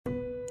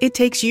It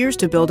takes years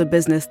to build a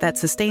business that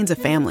sustains a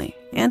family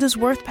and is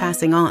worth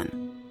passing on.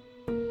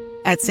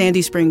 At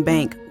Sandy Spring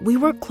Bank, we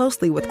work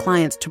closely with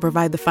clients to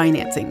provide the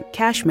financing,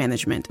 cash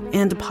management,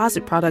 and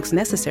deposit products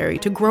necessary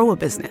to grow a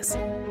business,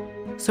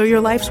 so your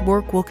life's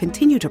work will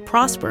continue to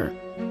prosper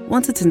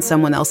once it's in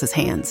someone else's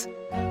hands.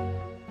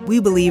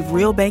 We believe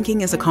real banking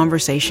is a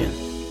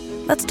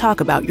conversation. Let's talk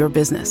about your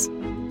business.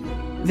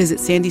 Visit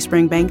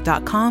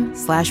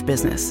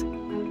sandyspringbank.com/business.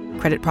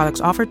 Credit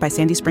products offered by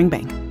Sandy Spring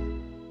Bank.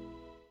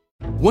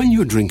 When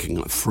you're drinking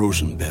a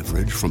frozen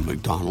beverage from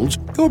McDonald's,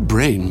 your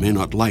brain may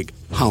not like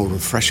how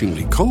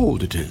refreshingly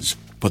cold it is.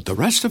 But the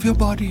rest of your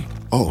body?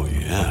 Oh,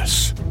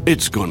 yes.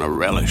 It's gonna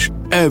relish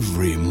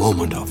every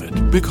moment of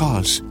it.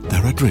 Because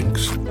there are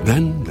drinks.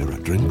 Then there are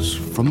drinks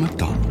from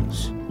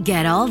McDonald's.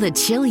 Get all the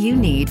chill you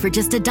need for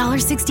just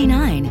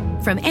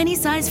 $1.69. From any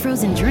size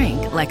frozen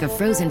drink, like a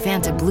frozen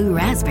Fanta Blue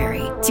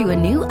Raspberry, to a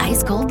new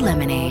ice-cold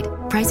lemonade.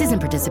 Prices and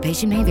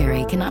participation may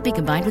vary. Cannot be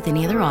combined with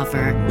any other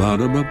offer.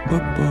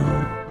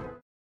 Ba-da-ba-ba-ba.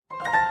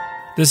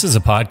 This is a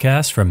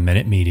podcast from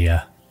Minute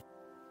Media.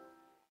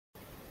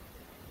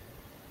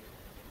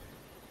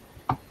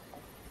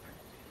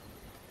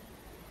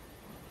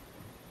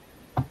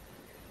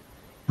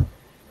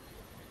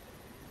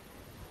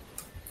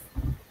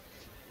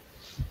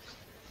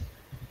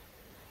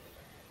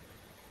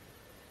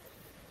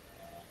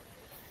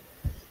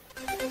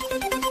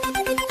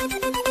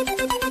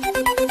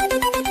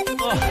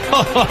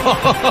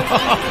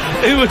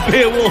 Who would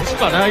be a Wolves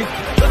fan, eh?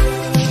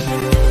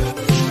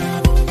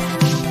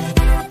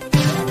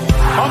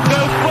 On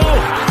goes ball.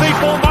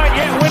 People might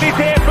yet win it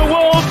here for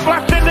Wolves.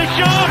 Flash in the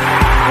shot.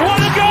 What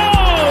a goal!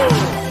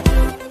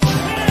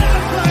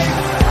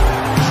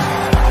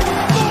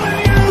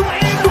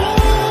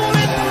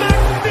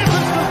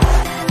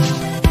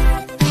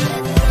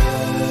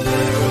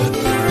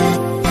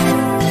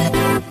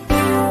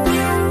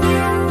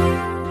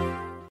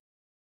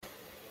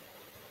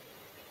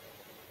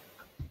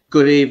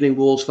 Good evening,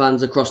 Wolves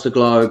fans across the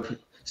globe.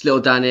 It's Little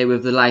Dan here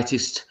with the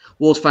latest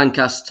Wolves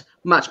Fancast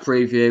match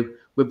preview.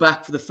 We're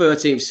back for the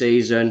 13th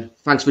season.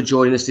 Thanks for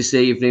joining us this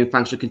evening.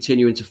 Thanks for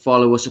continuing to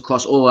follow us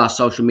across all our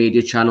social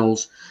media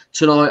channels.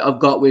 Tonight, I've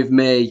got with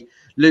me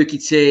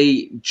Lukey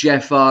T,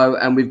 Jeffo,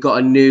 and we've got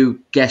a new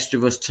guest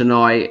with us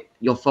tonight.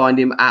 You'll find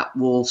him at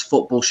Wolves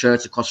Football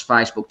Shirts across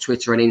Facebook,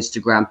 Twitter, and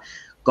Instagram.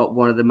 Got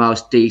one of the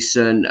most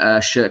decent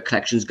shirt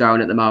collections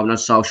going at the moment on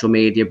social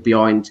media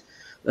behind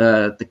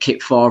the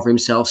kit father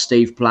himself,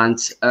 Steve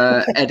Plant.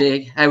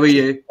 Eddie, how are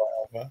you?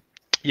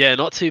 Yeah,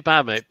 not too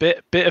bad, mate.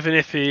 Bit of an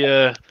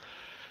iffy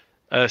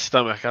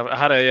stomach. I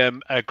had a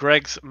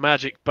Greg's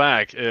Magic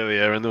bag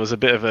earlier, and there was a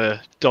bit of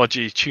a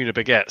dodgy tuna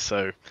baguette.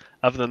 So,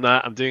 other than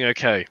that, I'm doing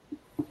okay.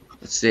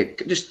 That's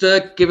it. Just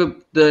give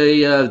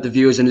the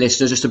viewers and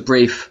listeners just a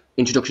brief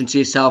introduction to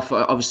yourself.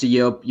 Obviously,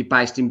 you're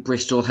based in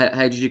Bristol. How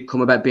did you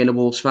come about being a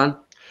Wolves fan?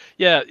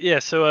 Yeah.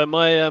 So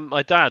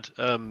my dad,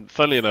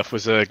 funnily enough,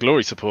 was a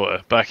Glory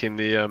supporter back in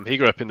the. He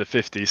grew up in the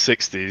 50s,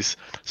 60s,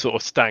 sort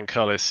of Stan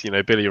Cullis,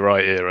 Billy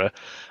Wright era,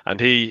 and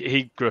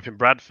he grew up in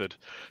Bradford.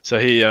 So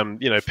he,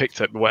 picked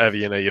up whatever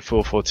your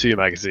 442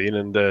 magazine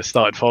and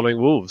started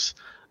following Wolves,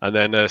 and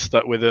then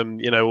stuck with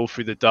them, all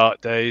through the dark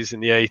days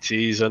in the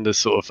 80s under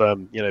sort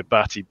of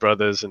Batty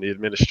Brothers and the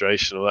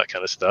administration, all that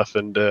kind of stuff,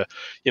 and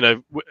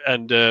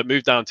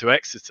moved down to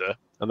Exeter.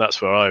 And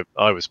that's where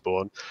I was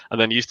born, and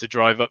then used to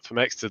drive up from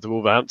Exeter to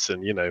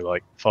Wolverhampton,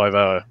 like 5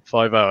 hour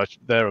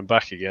there and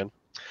back again,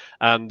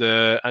 and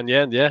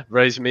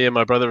raised me and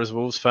my brother as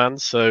Wolves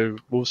fans, so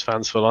Wolves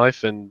fans for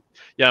life. And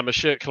yeah, I'm a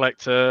shirt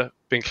collector,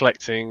 been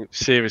collecting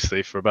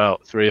seriously for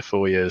about 3 or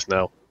 4 years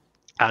now.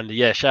 And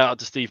yeah, shout out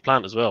to Steve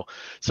Plant as well.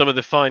 Some of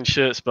the fine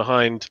shirts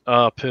behind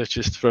are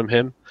purchased from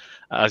him,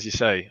 as you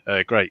say.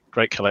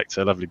 Great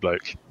collector, lovely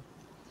bloke.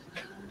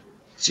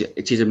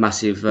 It is a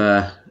massive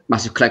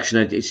collection.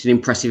 It's an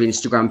impressive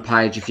Instagram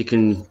page. If you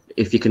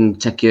can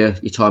take your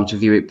time to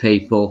view it,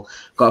 people.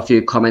 Got a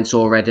few comments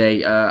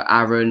already.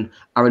 Aaron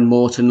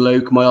Morton,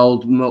 Luke, my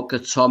old mucker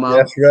Tomo.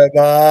 Yes,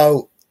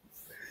 Rebo.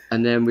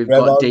 And then we've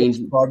got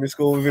Dean. Primary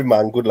school with him,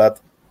 man. Good lad.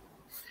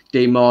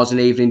 Dean Mars and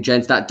Evening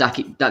Gents. That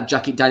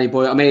jacket, Danny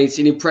boy. I mean, it's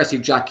an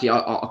impressive jacket.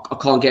 I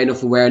can't get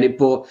enough of wearing it.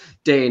 But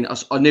Dean,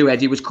 I knew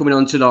Eddie was coming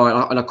on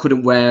tonight, and I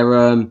couldn't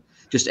wear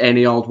just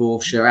any old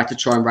Wolves shirt. I had to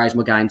try and raise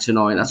my game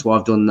tonight. That's why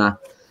I've done that.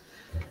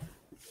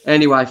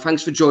 Anyway,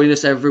 thanks for joining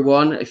us,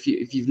 everyone. If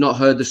you've not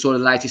heard the sort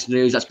of latest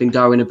news that's been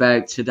going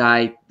about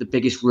today, the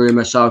biggest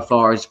rumour so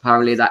far is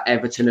apparently that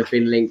Everton have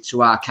been linked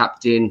to our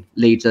captain,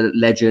 Leeds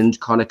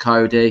legend, Conor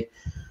Cody.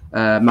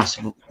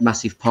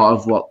 Massive part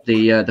of what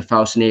the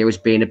Falcon era has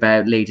been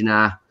about, leading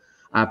our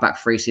back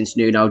three since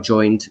Nuno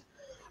joined.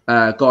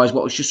 Guys,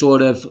 what was your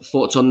sort of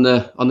thoughts on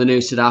the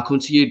news today? I'll come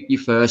to you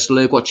first,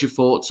 Luke. What's your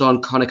thoughts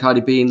on Conor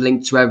Cody being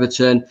linked to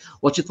Everton?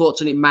 What's your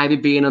thoughts on it maybe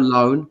being a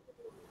loan?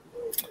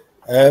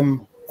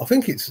 I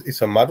think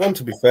it's a mad one,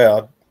 to be fair.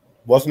 I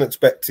wasn't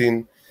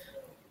expecting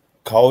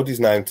Cody's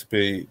name to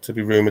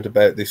be rumoured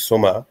about this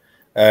summer.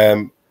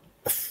 A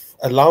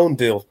loan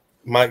deal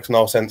makes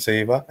no sense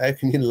either. How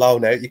can you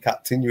loan out your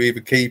captain? You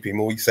either keep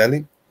him or you sell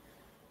him.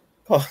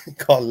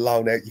 can't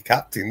loan out your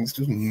captain. It's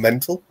just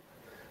mental.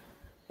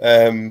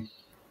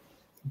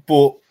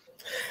 But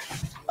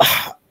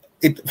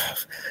if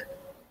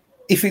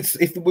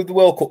with the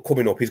World Cup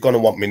coming up, he's going to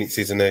want minutes,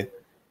 isn't he?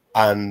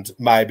 And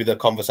maybe the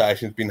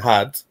conversation's been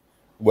had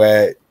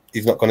where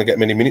he's not going to get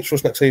many minutes for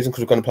us next season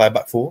because we're going to play a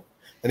back four.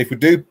 And if we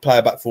do play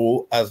a back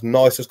four, as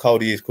nice as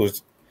Cody is,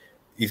 because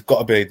he's got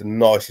to be the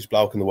nicest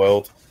bloke in the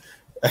world,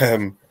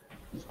 I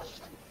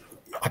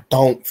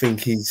don't think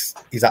he's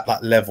at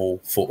that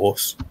level for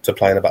us to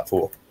play in a back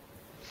four.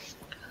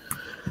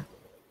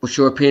 What's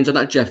your opinions on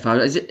that, Jeff?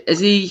 Is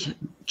he,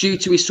 due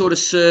to his sort of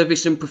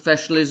service and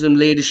professionalism,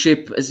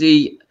 leadership, has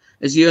he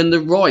earned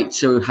the right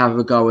to have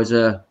a go as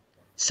a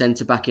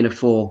centre back in a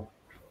four?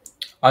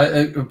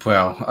 I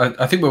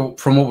think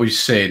from what we've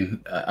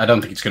seen, I don't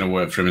think it's going to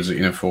work for him as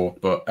in a four.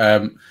 But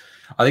I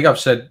think I've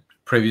said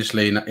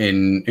previously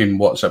in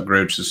WhatsApp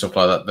groups and stuff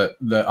like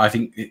that I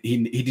think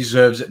he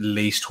deserves at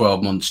least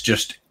 12 months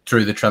just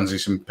through the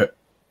transition,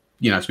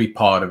 to be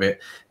part of it,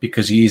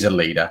 because he is a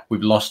leader.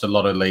 We've lost a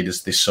lot of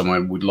leaders this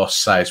summer. We've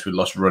lost Sace, we've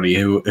lost Ruddy,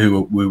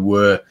 who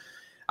were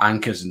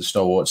anchors and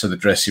stalwarts of the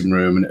dressing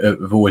room, and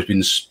have always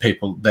been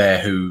people there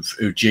who've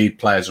G'd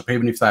players up,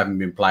 even if they haven't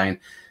been playing.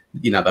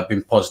 There've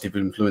been positive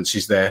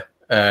influences there.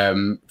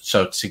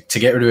 So to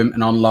get rid of him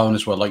and on loan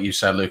as well, like you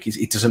said, Luke,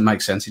 it doesn't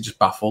make sense. It just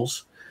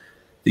baffles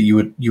that you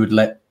would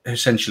let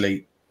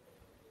essentially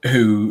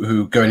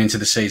who going into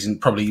the season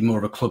probably more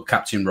of a club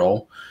captain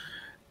role.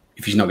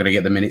 If he's not going to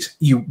get the minutes,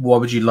 why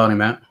would you loan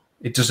him out?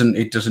 It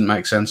doesn't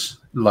make sense.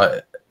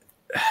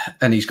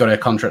 And he's got a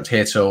contract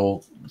here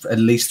till at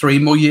least 3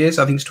 more years.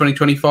 I think it's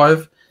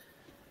 2025.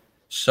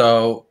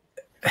 So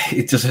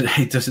it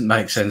doesn't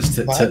make sense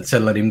to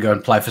let him go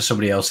and play for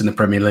somebody else in the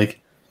Premier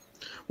League.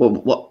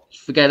 Well,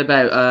 forget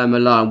about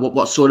Milan.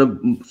 What sort of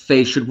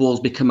fee should Wolves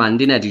be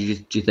commanding, Eddie?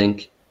 Do you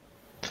think?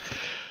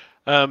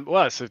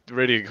 Well, it's a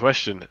really good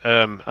question.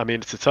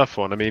 It's a tough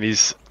one.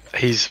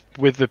 He's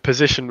with the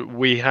position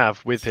we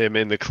have with him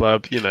in the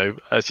club.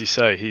 As you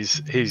say,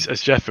 he's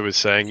as Jeff was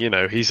saying.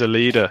 He's a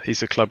leader.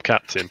 He's a club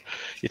captain.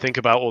 You think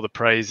about all the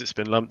praise that's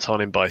been lumped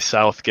on him by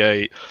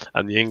Southgate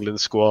and the England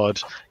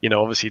squad.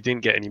 Obviously he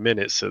didn't get any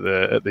minutes at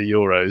the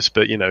Euros,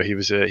 but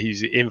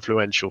he's an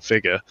influential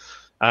figure.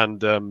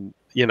 And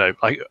we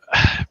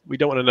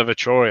don't want another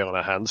Traore on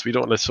our hands. We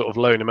don't want to sort of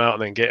loan him out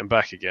and then get him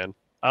back again.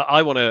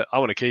 I want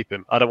to keep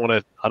him. I don't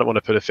want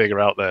to put a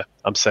figure out there.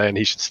 I'm saying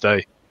he should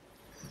stay.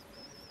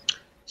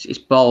 It's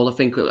bold. I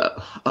think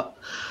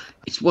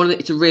it's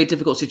a really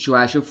difficult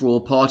situation for all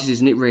parties,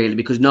 isn't it? Really,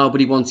 because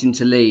nobody wants him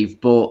to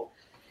leave, but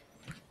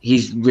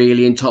he's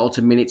really entitled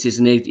to minutes,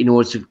 isn't he, in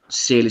order to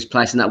seal his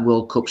place in that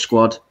World Cup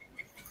squad?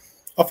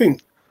 I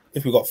think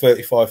if we got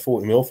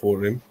 35-40 mil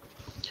for him,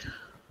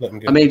 let him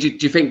go. Do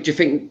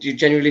you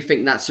genuinely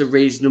think that's a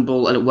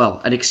reasonable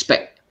and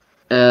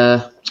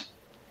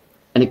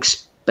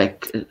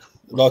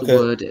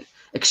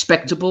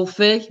expectable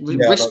fee?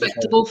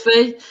 Respectable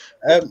fee?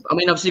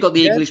 Obviously you've got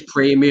the English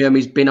premium.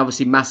 He's been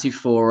obviously massive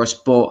for us,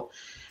 but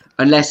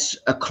unless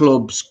a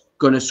club's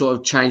going to sort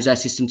of change their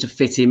system to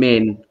fit him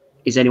in,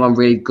 is anyone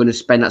really going to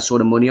spend that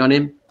sort of money on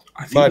him?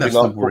 I think that's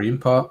the worrying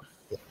part.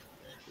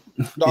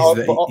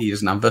 He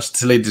doesn't have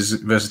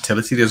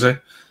versatility, does he?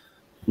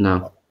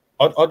 No.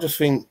 I just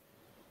think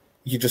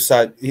you just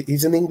said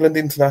he's an England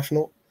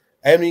international.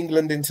 How many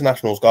England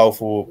internationals go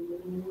for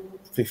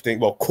 15?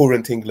 Well,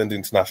 current England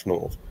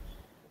internationals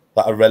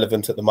that are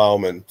relevant at the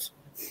moment.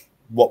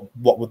 What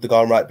would the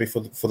going rate be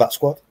for that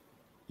squad?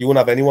 You wouldn't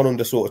have anyone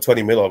under sort of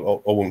 20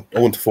 mil. I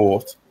wouldn't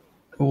afford.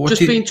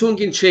 Just being tongue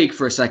in cheek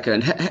for a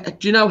second.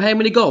 Do you know how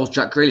many goals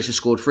Jack Grealish has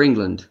scored for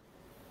England?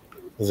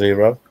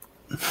 0.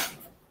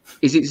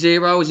 Is it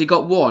 0? Has he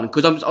got 1?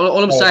 Because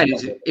all I'm saying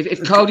is,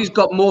 if Cody's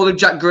got more than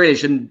Jack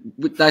Grealish and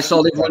they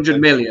sold him for 100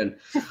 million,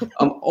 you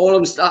know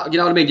what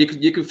I mean?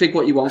 You can think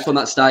what you want from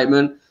that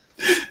statement.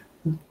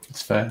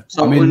 It's fair.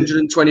 So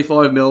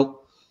 125 mil.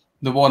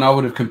 The one I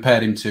would have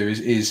compared him to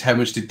is how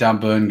much did Dan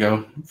Burn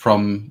go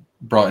from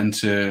Brighton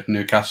to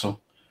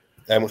Newcastle?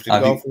 How much did he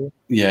go for?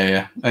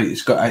 Yeah.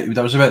 That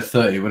was about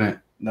 30, wasn't it?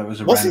 That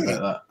was around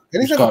about that.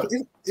 And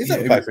he's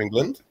never played for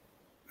England.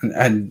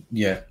 And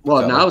yeah.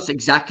 Well, now it's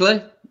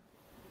exactly.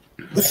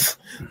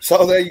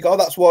 So there you go.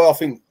 That's why I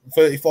think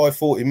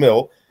 35-40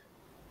 mil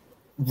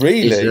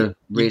really is a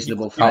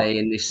reasonable fee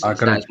in this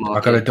today's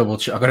market. I got to double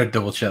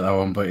check that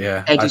one, but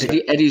yeah.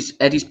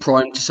 Eddie's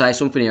primed to say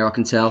something here, I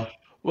can tell.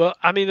 Well,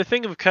 the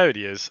thing of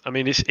Cody is,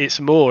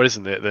 it's more,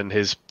 isn't it, than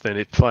his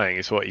playing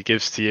is what he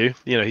gives to you.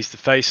 He's the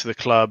face of the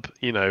club.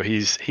 He's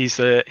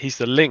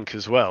the link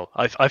as well.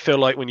 I feel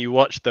like when you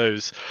watch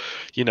those,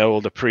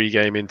 all the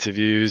pre-game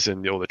interviews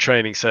and all the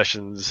training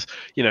sessions,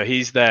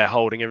 he's there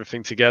holding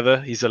everything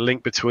together. He's a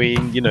link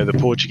between, the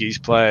Portuguese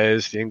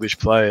players, the English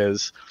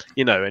players,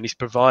 and he's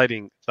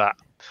providing that,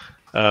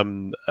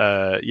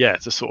 the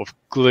sort of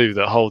glue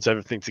that holds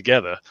everything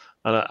together.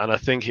 And I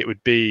think it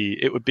would be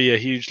a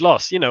huge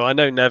loss. I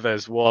know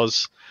Neves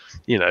was,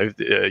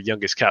 the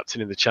youngest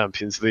captain in the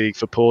Champions League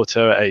for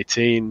Porto at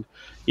 18.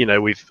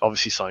 We've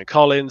obviously signed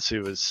Collins,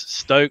 who was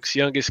Stoke's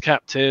youngest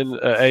captain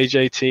at age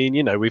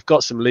 18. We've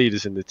got some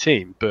leaders in the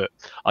team, but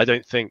I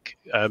don't think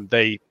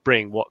they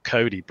bring what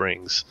Cody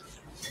brings.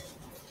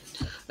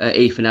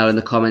 Ethan L in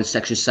the comments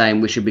section saying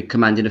we should be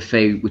commanding a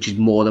fee which is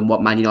more than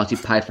what Man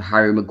United paid for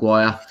Harry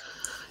Maguire.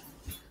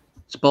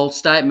 It's a bold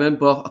statement,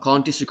 but I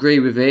can't disagree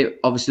with it.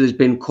 Obviously, there's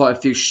been quite a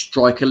few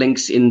striker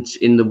links in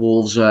the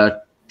Wolves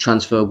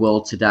transfer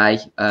world today.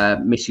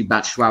 Missy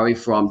Batshuayi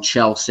from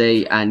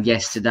Chelsea, and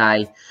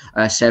yesterday,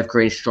 South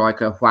Korean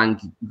striker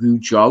Hwang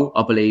Woo-jo,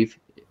 I believe,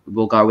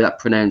 we'll go with that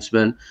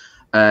pronouncement,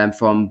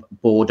 from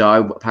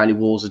Bordeaux. Apparently,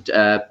 Wolves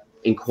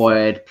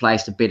had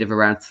placed a bid of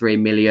around 3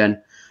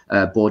 million.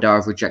 Bordeaux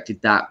have rejected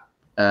that,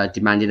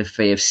 demanding a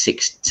fee of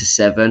 6 to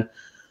 7.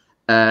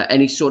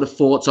 Any sort of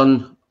thoughts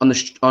on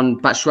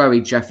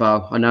Batshuayi,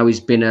 Jeffo? I know he's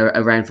been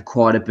around for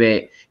quite a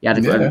bit. He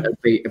had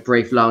a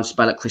brief loan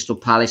spell at Crystal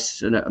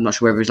Palace, and I'm not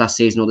sure whether it was last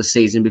season or the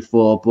season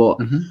before, but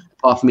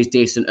apart from his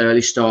decent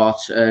early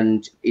start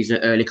and his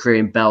early career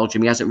in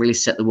Belgium, he hasn't really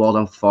set the world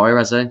on fire,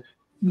 has he?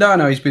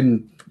 No, he's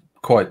been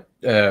quite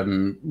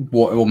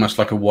almost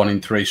like a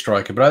 1-in-3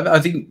 striker. But I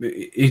think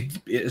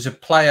as a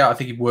player, I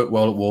think he worked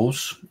well at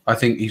Wolves. I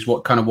think he's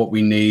what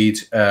we need.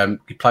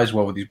 He plays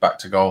well with his back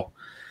to goal.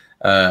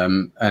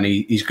 And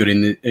he's good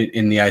in the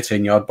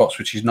 18-yard box,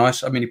 which is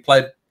nice. I mean, he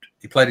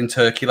played in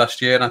Turkey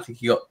last year, and I think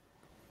he got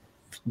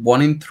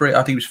 1-in-3.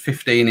 I think it was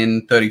 15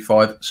 in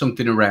 35,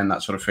 something around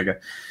that sort of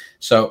figure.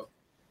 So,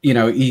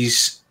 he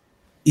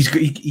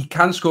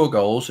can score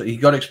goals. He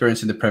got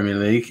experience in the Premier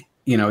League.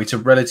 It's a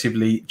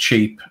relatively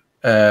cheap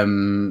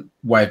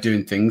way of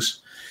doing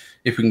things.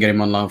 If we can get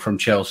him on loan from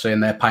Chelsea,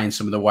 and they're paying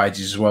some of the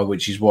wages as well,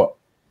 which is what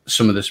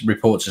some of the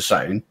reports are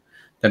saying,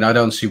 then I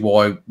don't see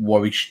why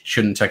we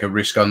shouldn't take a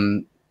risk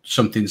on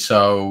something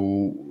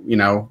so,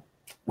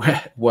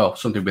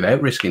 something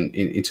without risk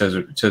in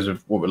terms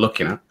of what we're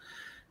looking at.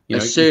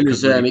 As soon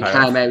as he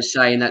came out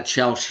saying that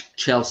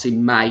Chelsea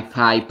may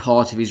pay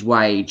part of his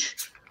wage,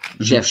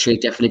 Jeff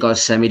Sheet definitely got a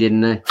semi,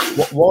 didn't he?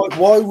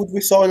 Why would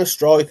we sign a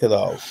striker,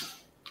 though,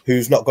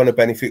 who's not going to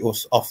benefit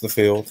us off the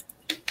field?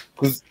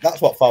 Because that's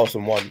what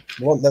Falson want.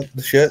 They want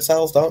the shirt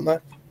sales, don't they?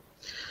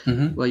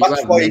 Mm-hmm. Well,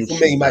 that's why, for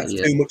me, makes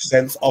too much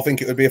sense. I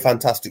think it would be a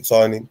fantastic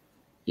signing.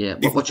 Yeah.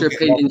 What's your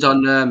opinions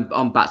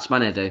on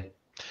Batsman, Eddie?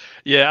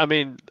 Yeah, I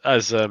mean,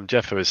 as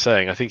Jeffer was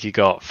saying, I think he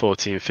got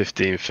 14,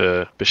 15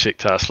 for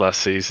Besiktas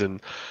last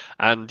season.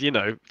 And,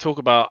 talk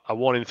about a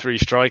 1-in-3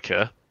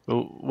 striker.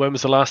 Well, when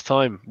was the last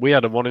time we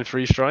had a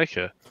 1-in-3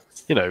 striker?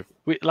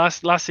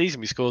 Last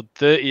season we scored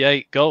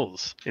 38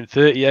 goals in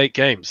 38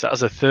 games. That was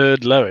the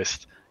third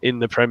lowest in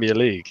the Premier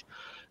League.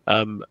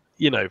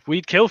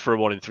 We'd kill for a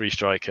 1-in-3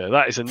 striker.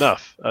 That is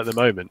enough at the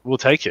moment. We'll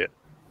take it.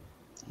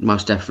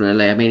 Most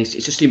definitely. I mean, it's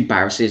just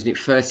embarrassing, isn't it?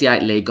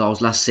 38 league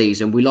goals last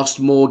season. We lost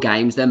more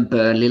games than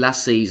Burnley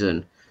last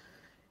season.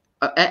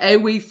 How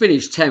we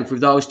finished 10th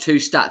with those two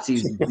stats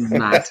is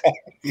mad.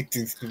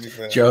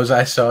 Jose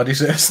Sarr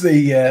deserves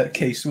the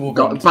key to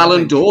got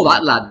Ballon d'Or,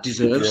 that lad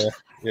deserves.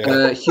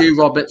 Yeah. Hugh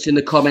Roberts in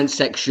the comments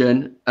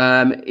section.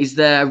 Is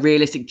there a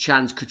realistic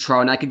chance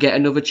Catrona could get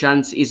another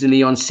chance? Isn't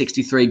he on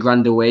 63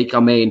 grand a week? I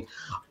mean,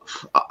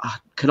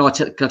 can I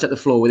take the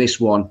floor with this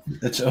one?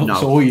 That's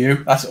all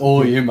you. That's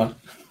all you, man.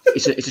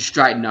 It's a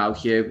straight no,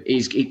 Hugh.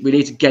 We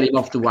need to get him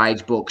off the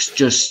wage books.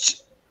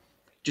 Just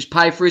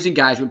pay for his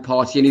engagement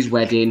party and his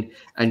wedding,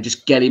 and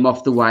just get him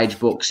off the wage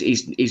books.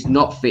 He's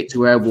not fit to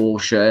wear a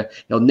Wolves shirt.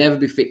 He'll never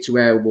be fit to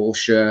wear a Wolves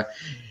shirt.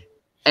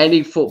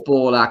 Any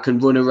footballer can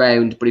run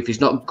around, but if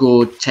he's not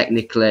good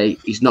technically,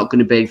 he's not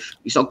good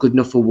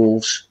enough for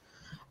Wolves.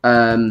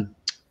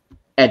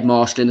 Ed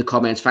Marshall in the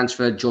comments. Thanks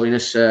for joining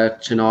us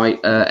tonight,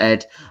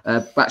 Ed.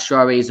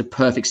 Batshuayi is a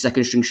perfect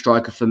second string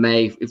striker for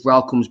me. If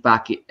Raul comes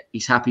back,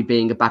 he's happy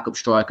being a backup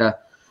striker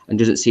and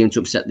doesn't seem to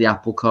upset the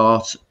apple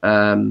cart.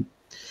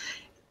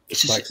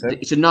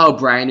 It's a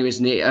no-brainer,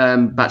 isn't it?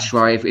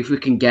 Batshuayi, if we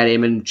can get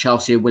him and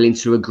Chelsea are willing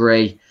to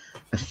agree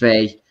a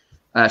fee,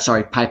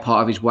 pay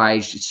part of his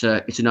wage, it's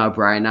a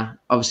no-brainer.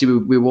 Obviously,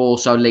 we were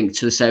also linked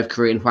to the South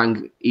Korean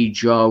Hwang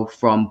Woo-jo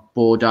from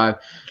Bordeaux.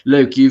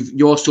 Luke,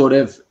 you're sort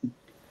of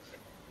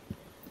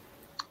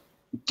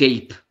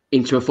deep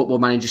into a Football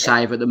Manager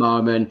save at the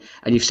moment,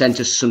 and you've sent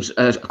us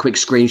a quick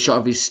screenshot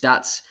of his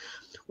stats.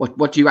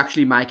 What do you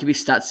actually make of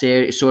his stats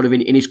here? It's sort of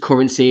in his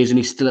current season,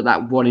 he's still at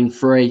that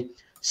 1-in-3.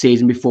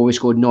 Season before, he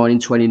scored 9 in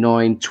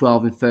 29,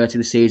 12 in 30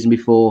 the season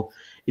before.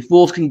 If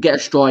Wolves can get a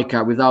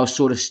striker with those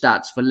sort of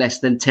stats for less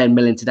than 10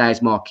 million in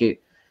today's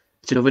market,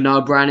 it's another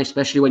no-brainer,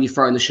 especially when you're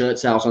throwing the shirt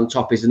sales on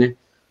top, isn't it?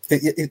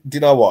 Do you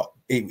know what?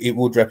 It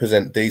would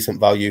represent decent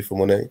value for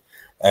money.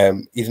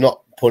 He's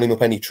not pulling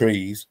up any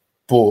trees,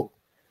 but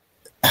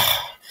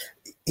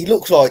he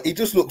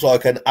just looks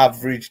like an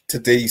average to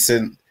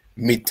decent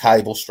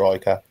mid-table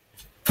striker.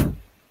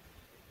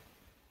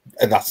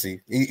 And that's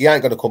it. He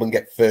ain't going to come and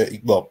get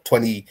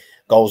 20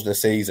 goals in a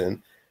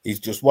season. He's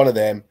just one of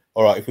them.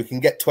 All right, if we can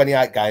get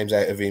 28 games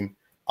out of him,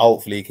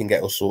 hopefully he can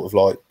get us sort of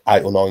like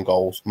 8 or 9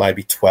 goals,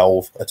 maybe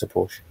 12 at a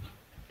push.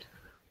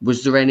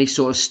 Was there any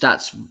sort of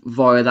stats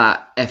via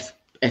that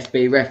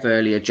FB ref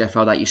earlier,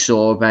 Jeffo, that you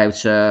saw about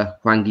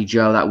Hwangi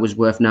Joe that was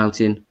worth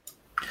noting?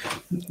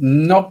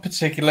 Not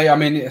particularly. I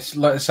mean, it's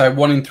like I say,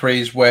 1 in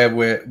 3 is where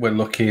we're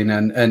looking,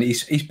 and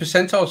his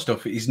percentile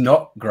stuff is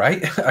not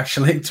great,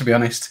 actually, to be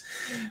honest.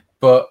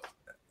 But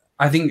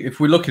I think if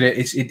we look at it,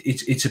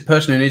 it's a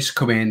person who needs to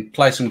come in,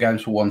 play some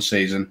games for one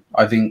season.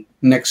 I think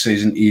next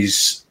season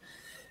is,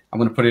 I'm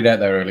going to put it out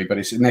there early, but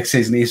next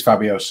season is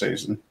Fabio's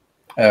season.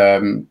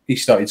 He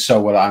started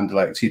so well at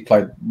Anderlecht. He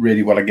played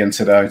really well against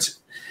it out.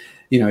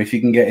 If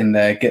you can get in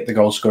there, get the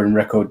goal scoring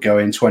record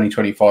going,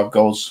 20-25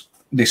 goals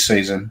this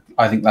season,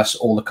 I think that's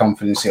all the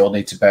confidence he'll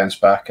need to bounce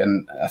back.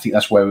 And I think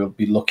that's where we'll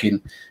be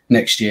looking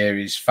next year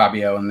is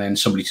Fabio and then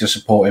somebody to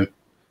support him.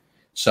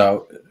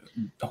 So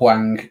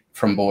Hwang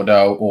from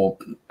Bordeaux or,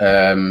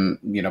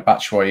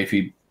 Batshuayi, if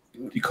he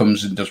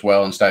comes and does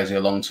well and stays here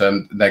long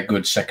term, they're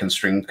good second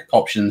string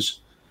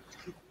options.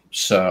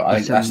 So I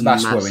think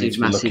that's where we need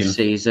to be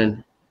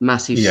looking.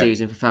 Massive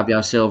season for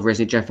Fabio Silva,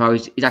 isn't it, Jeff?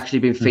 He's actually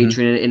been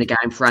featuring in a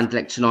game for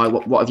Anderlecht tonight.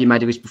 What have you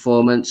made of his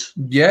performance?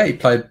 Yeah, he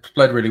played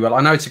really well. I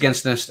know it's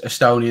against an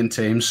Estonian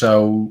team,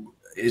 so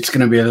it's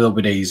going to be a little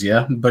bit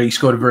easier, but he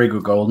scored a very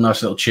good goal,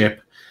 nice little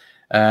chip.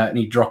 And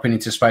he dropping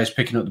into space,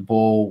 picking up the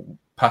ball,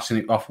 passing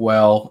it off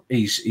well.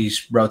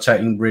 He's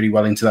rotating really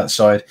well into that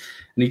side.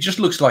 And he just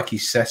looks like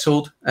he's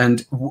settled.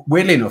 And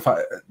weirdly enough,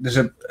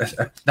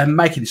 they're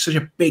making such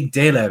a big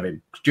deal of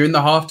him. During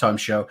the halftime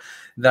show,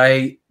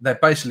 they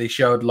basically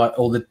showed like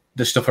all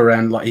the stuff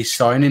around like his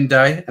signing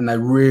day, and they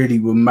really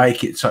will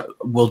make it so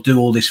we'll do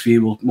all this for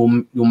you.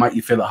 We'll make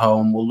you feel at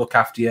home. We'll look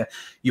after you.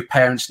 Your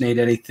parents need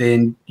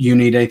anything, you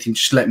need anything,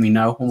 just let me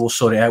know, and we'll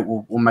sort it out.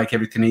 We'll make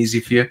everything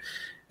easy for you.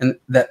 And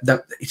that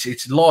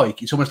it's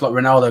almost like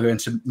Ronaldo going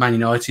to Man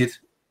United,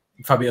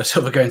 Fabio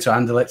Silva going to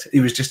Anderlecht.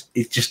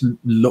 It just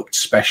looked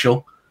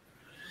special.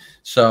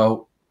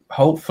 So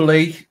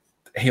hopefully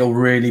he'll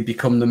really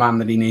become the man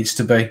that he needs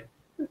to be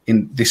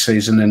in this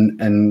season,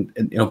 and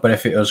it'll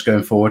benefit us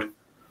going forward.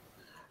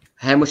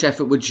 How much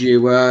effort would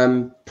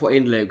you put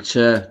in, Luke,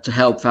 to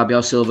help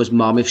Fabio Silva's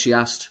mum if she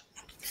asked?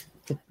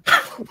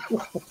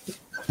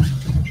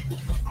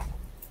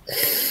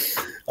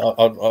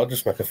 I'll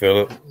just make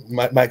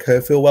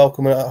her feel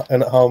welcome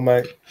and at home,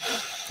 mate.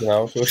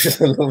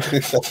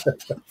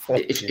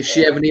 If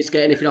she ever needs to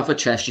get anything off her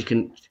chest, you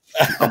can.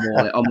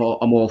 I'm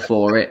all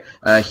for it.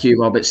 Hugh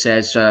Roberts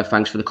says,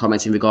 thanks for the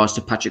comments in regards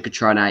to Patrick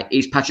Cutrone.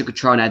 Is Patrick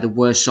Cutrone the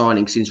worst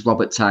signing since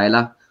Robert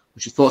Taylor?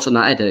 What's your thoughts on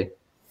that, Eddie?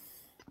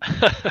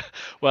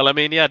 Well, I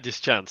mean, he had his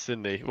chance,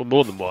 didn't he? Well,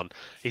 more than one.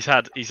 He's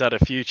had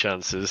a few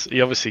chances.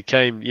 He obviously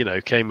came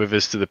with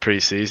us to the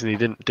pre-season. He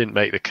didn't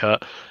make the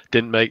cut,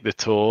 didn't make the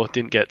tour,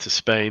 didn't get to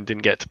Spain,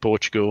 didn't get to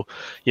Portugal.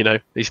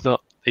 He's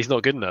not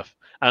good enough.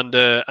 And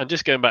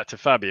just going back to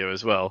Fabio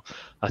as well,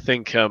 I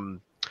think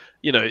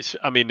it's.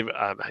 I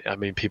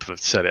mean, people have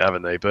said it,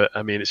 haven't they? But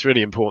I mean, it's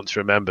really important to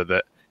remember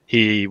that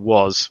he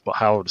was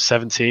how old?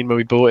 17 when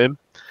we bought him.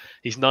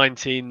 He's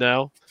 19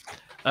 now.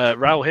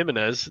 Raul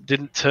Jimenez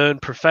didn't turn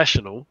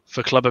professional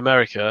for Club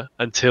America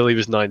until he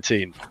was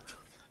 19.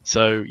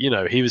 So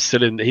he was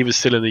still in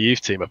the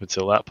youth team up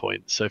until that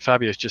point. So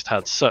Fabio's just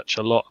had such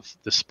a lot of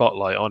the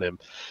spotlight on him.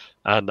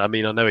 And I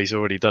mean, I know he's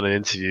already done an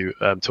interview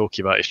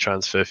talking about his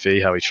transfer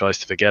fee, how he tries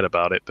to forget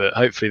about it. But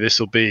hopefully this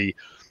will be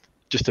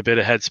just a bit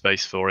of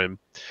headspace for him,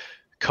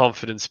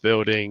 confidence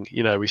building.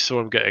 We saw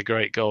him get a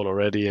great goal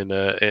already in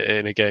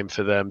a game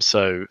for them.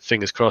 So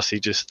fingers crossed he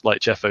just,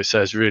 like Jeffo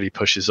says, really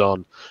pushes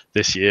on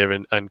this year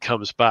and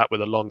comes back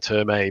with a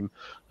long-term aim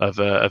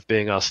of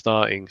being our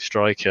starting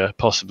striker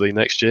possibly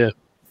next year.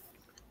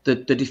 The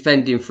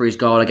defending for his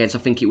goal against, I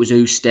think it was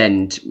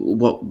Oostend,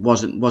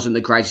 wasn't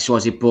the greatest,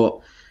 was it? But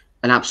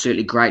an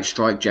absolutely great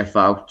strike,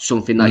 Jeffo.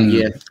 Something that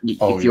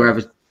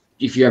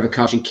if you're ever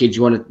coaching kids,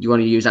 you want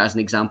to use that as an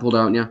example,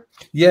 don't you?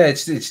 Yeah,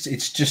 it's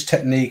just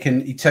technique,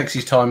 and he takes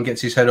his time,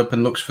 gets his head up,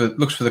 and looks for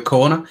the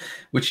corner,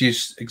 which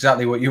is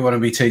exactly what you want to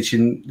be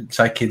teaching,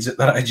 say, kids at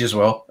that age as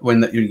well.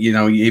 When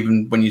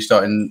even when you're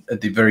starting at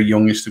the very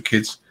youngest of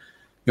kids,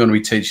 you want to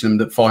be teaching them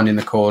that finding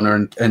the corner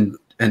and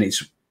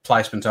its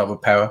placement over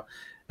power.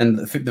 And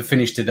the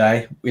finish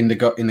today in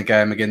the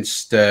game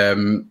against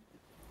Paida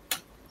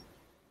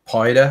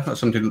or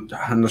something,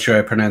 I'm not sure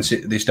how I pronounce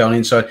it, the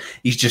Estonian side.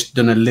 He's just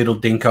done a little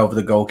dink over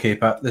the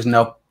goalkeeper. He's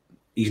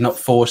not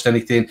forced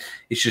anything.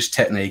 It's just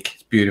technique.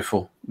 It's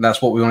beautiful.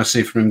 That's what we want to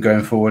see from him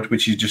going forward,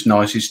 which is just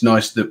nice. It's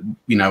nice that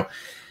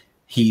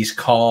he's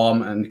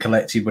calm and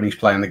collected when he's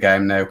playing the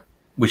game now,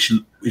 which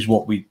is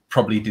what we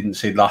probably didn't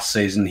see last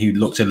season. He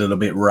looked a little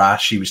bit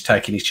rash. He was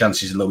taking his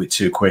chances a little bit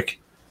too quick.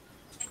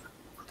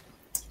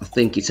 I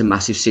think it's a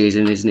massive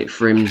season, isn't it,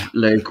 for him,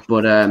 Luke?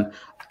 But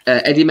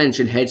Eddie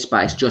mentioned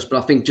headspace,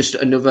 but I think just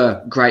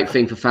another great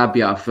thing for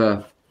Fabio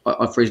for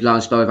his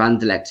long spell with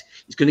Anderlecht,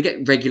 he's going to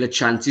get regular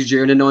chances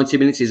during the 90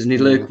 minutes, isn't he,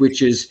 Luke? Which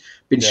has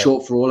been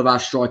short for all of our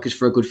strikers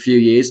for a good few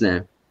years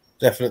now.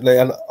 Definitely,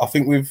 and I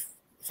think with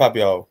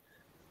Fabio,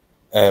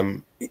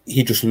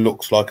 he just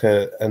looks like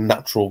a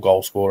natural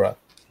goal scorer.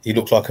 He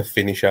looks like a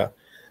finisher.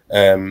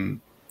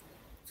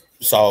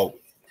 So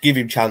give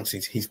him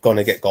chances, he's going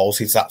to get goals.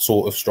 He's that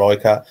sort of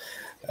striker.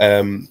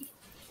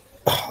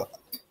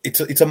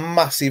 It's a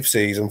massive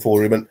season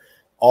for him, and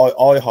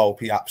I hope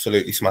he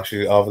absolutely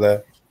smashes it over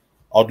there.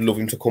 I'd love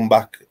him to come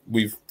back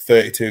with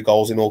 32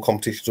 goals in all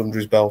competitions under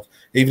his belt,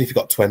 even if he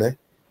got 20, even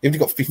if he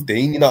got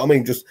 15, you know what I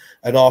mean? Just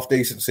an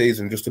half-decent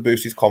season just to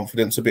boost his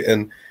confidence a bit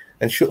and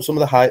shut some of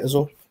the haters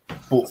up.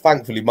 But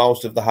thankfully,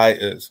 most of the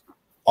haters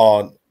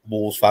aren't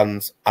Wolves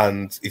fans,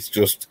 and it's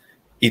just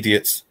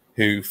idiots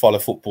who follow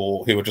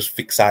football who are just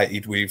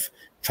fixated with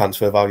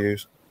transfer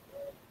values.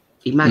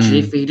 Imagine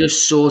if he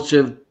just sort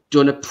of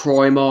done a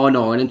prime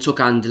R9 and took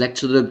Anderlecht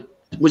to the...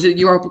 Was it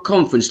Europa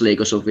Conference League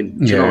or something?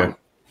 Yeah.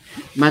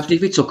 Imagine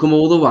if he took them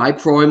all the way,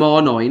 prime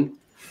R9,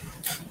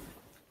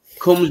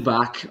 comes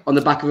back on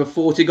the back of a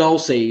 40-goal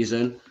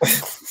season.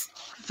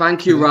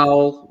 Thank you,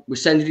 Raul. We're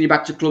sending you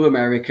back to Club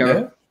America.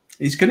 Yeah.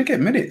 He's going to get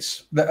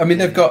minutes. I mean,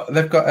 they've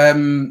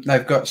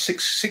got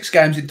six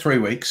games in 3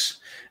 weeks,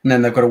 and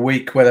then they've got a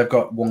week where they've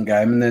got one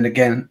game, and then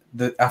again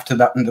after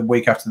that, and the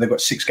week after they've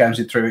got 6 games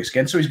in 3 weeks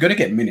again. So he's going to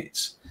get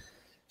minutes.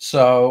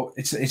 So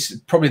it's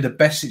probably the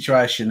best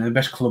situation and the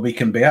best club he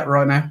can be at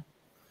right now.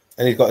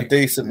 And he's got a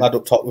decent lad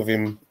up top with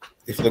him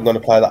if they're going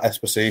to play that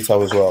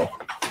Esposito as well.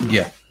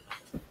 Yeah,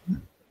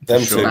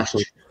 them sure. two.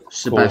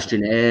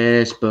 Sebastian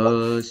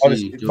Esposito.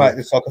 Honestly, mate,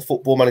 it's like a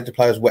football manager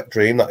player's wet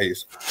dream, that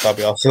is.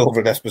 Fabio Silva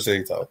and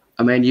Esposito.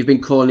 I mean, you've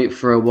been calling it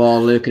for a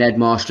while, Luke and Ed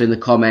Marshall in the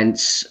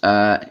comments.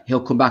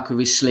 He'll come back with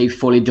his sleeve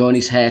fully done,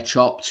 his hair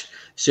chopped.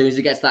 As soon as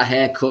he gets that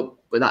haircut,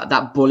 with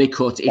that bully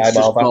cut, it's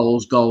just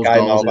goals,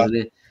 isn't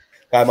it?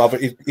 Game over.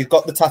 He's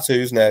got the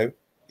tattoos now.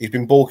 He's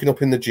been bulking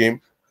up in the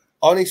gym.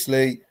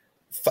 Honestly,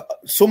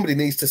 somebody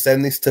needs to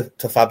send this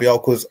to Fabio,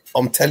 because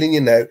I'm telling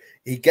you now,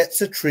 he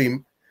gets a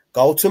trim.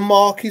 Go to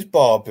Marky's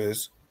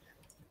Barbers,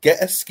 get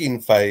a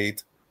skin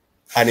fade,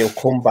 and he'll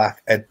come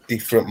back a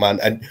different man.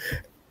 And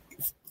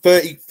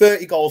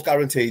 30 goals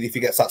guaranteed if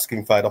he gets that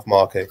skin fade off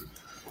Marky.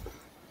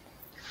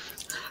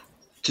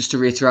 Just to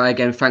reiterate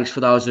again, thanks for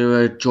those who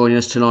are joining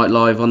us tonight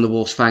live on the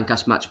Wolves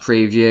Fancast match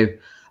preview.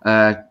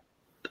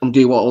 I'm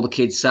doing what all the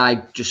kids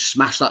say. Just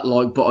smash that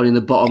like button in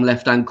the bottom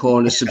left-hand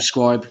corner,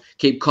 subscribe,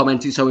 keep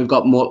commenting so we've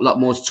got a lot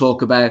more to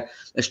talk about.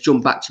 Let's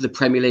jump back to the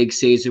Premier League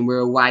season. We're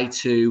away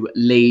to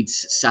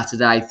Leeds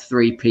Saturday,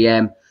 3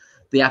 p.m.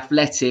 The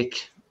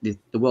Athletic, the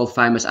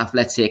world-famous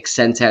Athletic,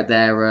 sent out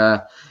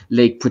their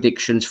league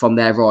predictions from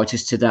their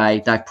writers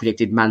today. They've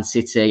predicted Man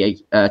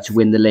City to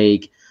win the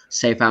league,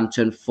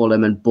 Southampton,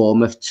 Fulham and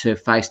Bournemouth to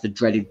face the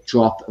dreaded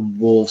drop, and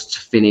Wolves to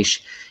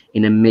finish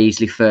in a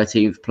measly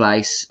 13th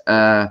place.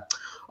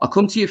 I'll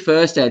come to you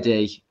first,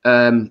 Eddie,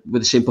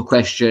 with a simple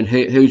question: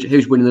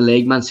 who's winning the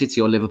league, Man City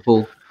or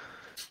Liverpool?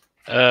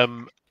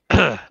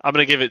 I'm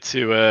going to give it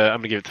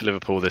to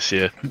Liverpool this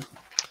year.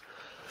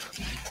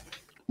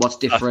 What's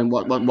different?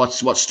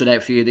 What stood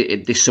out for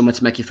you this summer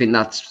to make you think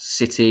that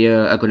City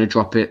are going to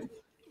drop it?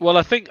 Well,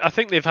 I think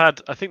they've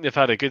had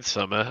a good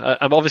summer.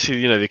 And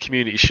obviously, the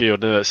Community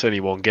Shield. No, it's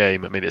only one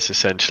game. I mean, it's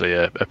essentially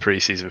a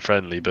pre-season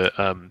friendly. But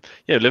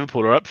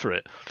Liverpool are up for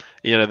it.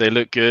 They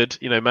look good.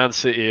 Man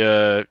City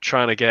are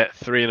trying to get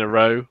 3 in a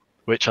row,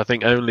 which I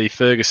think only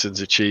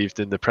Ferguson's achieved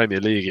in the Premier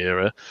League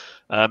era.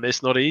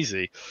 It's not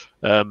easy.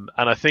 And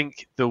I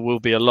think there will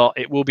be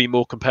it will be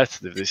more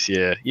competitive this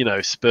year.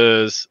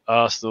 Spurs,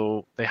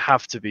 Arsenal, they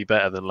have to be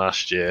better than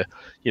last year.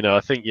 I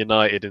think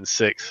United in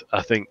 6th,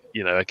 I think,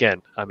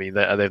 again, I mean,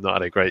 they've not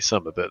had a great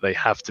summer, but they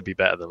have to be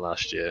better than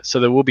last year. So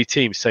there will be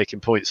teams taking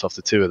points off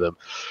the two of them.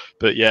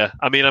 But yeah,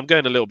 I mean, I'm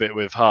going a little bit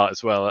with heart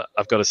as well.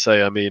 I've got to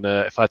say, I mean,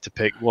 if I had to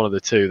pick one of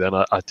the two, then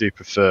I do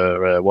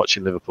prefer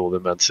watching Liverpool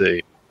than Man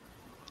City.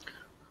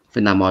 I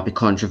think that might be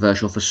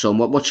controversial for some.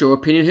 What's your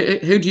opinion?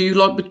 Who do you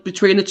like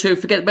between the two?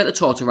 Forget about the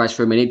title race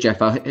for a minute, Jeff.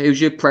 Who's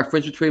your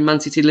preference between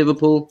Man City and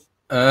Liverpool?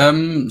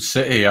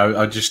 City.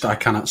 I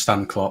cannot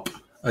stand Klopp.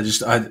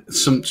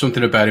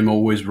 Something about him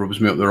always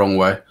rubs me up the wrong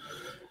way.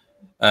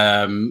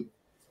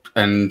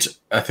 And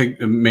I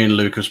think me and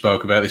Luke have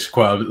spoke about this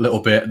quite a little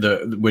bit,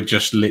 that we're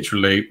just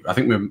literally, I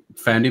think we're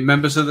founding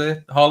members of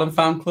the Haaland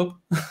fan club.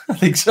 I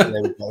think so.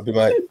 Yeah, we've got to be,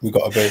 mate. We've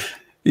got to be.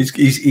 He's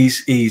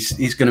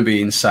going to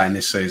be insane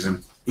this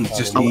season.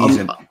 He's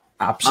an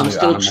absolute I'm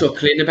still animal.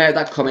 chuckling about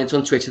that comment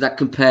on Twitter that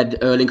compared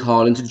Erling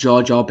Haaland to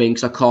Jar Jar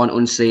Binks. I can't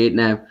unsee it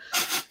now.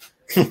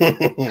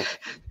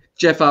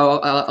 Jeff,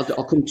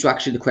 I'll come to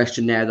actually the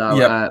question now, though.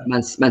 Yep.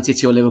 Man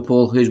City or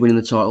Liverpool, who's winning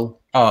the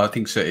title? Oh, I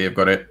think City have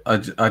got it. I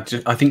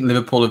think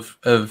Liverpool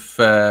have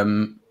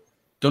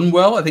done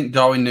well. I think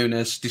Darwin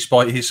Núñez,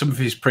 despite some of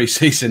his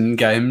pre-season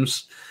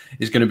games,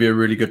 is going to be a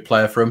really good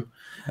player for him.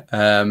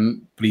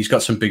 But he's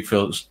got some big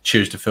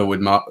shoes to fill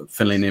with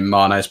filling in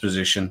Mane's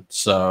position.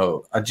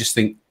 So I just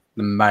think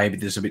maybe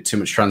there's a bit too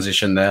much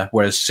transition there,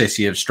 whereas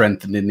City have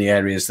strengthened in the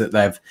areas that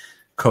they've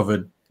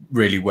covered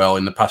really well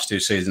in the past 2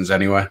 seasons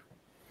anyway.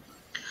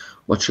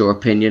 What's your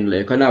opinion,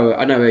 Luke? I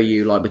know who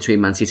you like between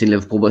Man City and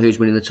Liverpool, but who's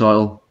winning the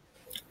title?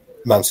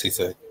 Man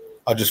City.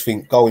 I just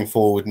think going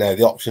forward now,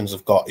 the options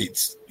have got,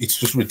 it's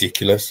just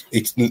ridiculous.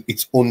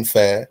 It's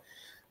unfair.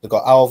 They've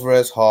got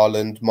Alvarez,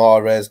 Haaland,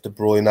 Mahrez, De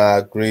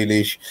Bruyne,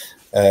 Grealish,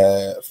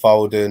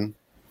 Foden.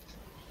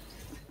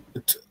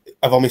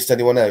 have I missed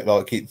anyone out?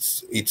 Like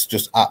it's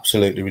just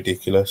absolutely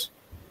ridiculous.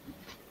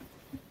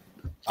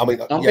 I mean,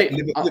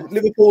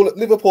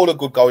 Liverpool are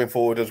good going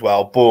forward as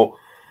well, but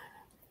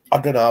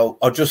I don't know.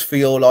 I just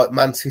feel like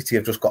Man City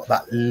have just got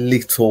that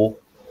little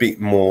bit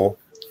more.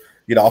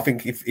 You know, I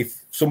think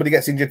if somebody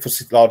gets injured for,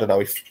 I don't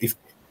know, if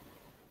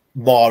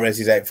Mahrez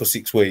is out for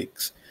 6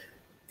 weeks,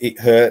 it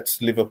hurts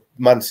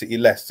Man City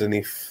less than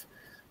if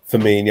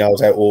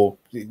Firmino's out, or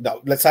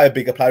let's say a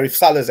bigger player. If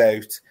Salah's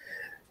out,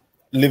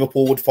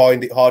 Liverpool would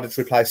find it harder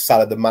to replace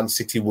Salah than Man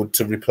City would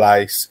to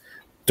replace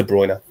De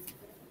Bruyne.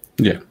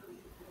 Yeah.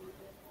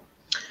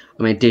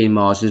 I mean, Dean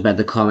Marsden's made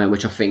the comment,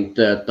 which I think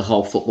the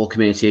whole football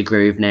community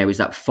agree with now, is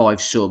that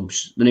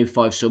the new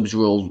 5 subs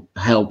rule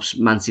helps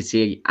Man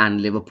City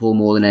and Liverpool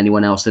more than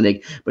anyone else in the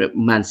league, but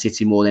Man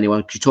City more than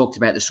anyone. You talked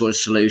about the sort of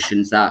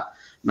solutions that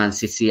Man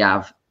City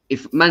have.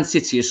 If Man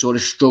City are sort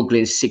of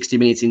struggling 60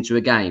 minutes into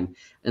a game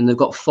and they've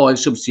got 5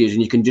 substitutes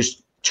and you can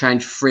just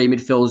change 3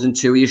 midfielders and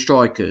 2 of your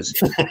strikers,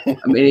 I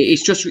mean,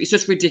 it's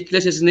just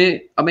ridiculous, isn't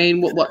it? I mean,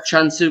 what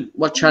chance have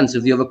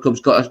the other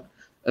clubs got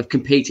of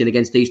competing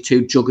against these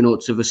 2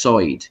 juggernauts of a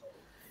side?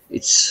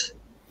 It's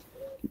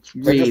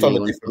really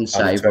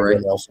unsavoury.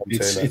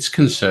 It's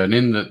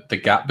concerning that the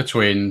gap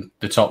between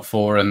the top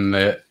 4 and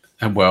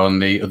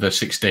the other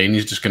 16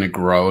 is just going to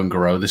grow and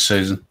grow this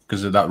season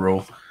because of that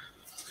rule.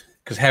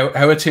 Because how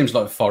are teams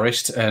like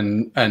Forest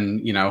and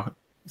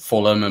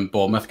Fulham and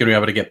Bournemouth going to be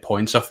able to get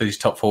points off these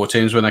top 4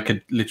 teams when they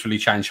could literally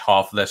change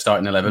half of their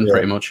starting 11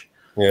 pretty much?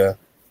 Yeah,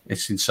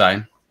 it's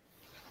insane.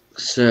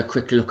 So a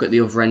quick look at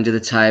the other end of the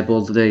table.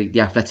 The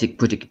Athletic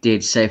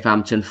predicted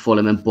Southampton,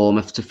 Fulham and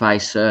Bournemouth to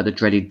face the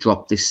dreaded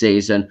drop this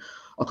season.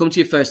 I'll come to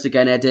you first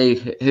again,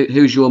 Eddie.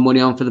 Who's your money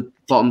on for the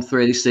bottom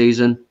 3 this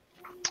season?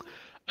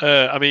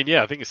 I mean,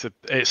 yeah, I think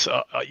it's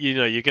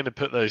you're going to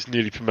put those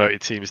newly promoted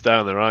teams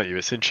down there, aren't you?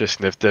 It's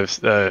interesting if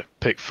they've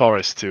picked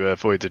Forest to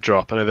avoid the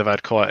drop. I know they've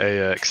had quite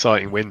a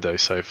exciting window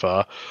so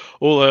far.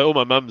 All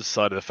my mum's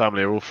side of the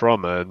family are all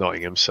from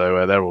Nottingham,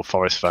 so they're all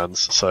Forest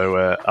fans.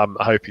 So I'm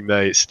hoping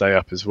they stay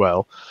up as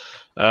well.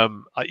 I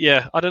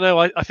don't know.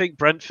 I think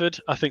Brentford.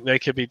 I think they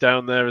could be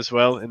down there as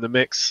well in the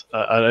mix.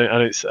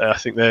 I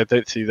think they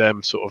don't see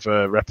them sort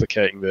of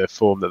replicating the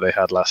form that they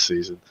had last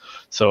season.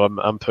 So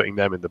I'm putting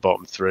them in the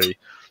bottom 3.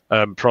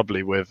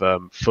 Probably with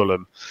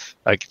Fulham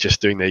just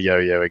doing their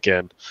yo-yo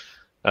again.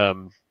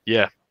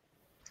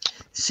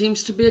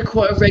 Seems to be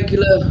quite a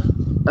regular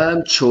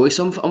choice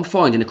I'm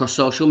finding across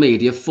social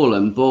media,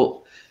 Fulham.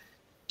 But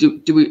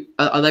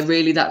are they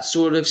really that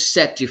sort of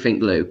set, do you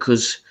think, Lou?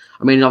 Because,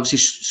 I mean, obviously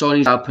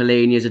signing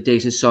Pellegrini is a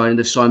decent signing.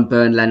 They've signed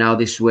Bern Leno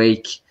this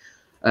week.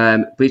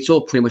 But it's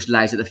all pretty much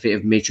lays at the feet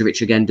of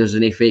Mitrovic again,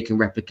 doesn't he? If he can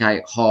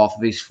replicate half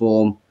of his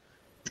form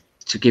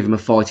to give him a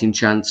fighting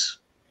chance.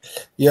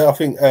 Yeah, I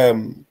think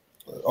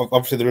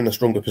obviously they're in a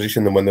stronger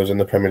position than when they was in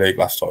the Premier League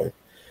last time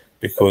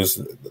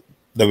because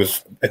they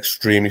was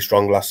extremely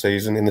strong last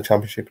season in the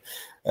Championship.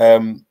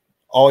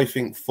 I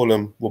think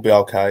Fulham will be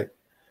okay.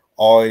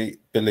 I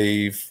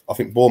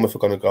think Bournemouth are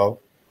going to go.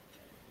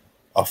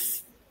 I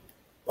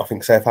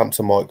think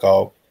Southampton might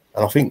go.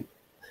 And I think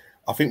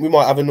we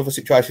might have another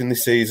situation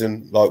this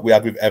season like we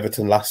had with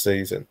Everton last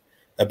season,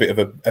 a bit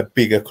of a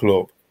bigger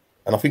club.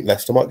 And I think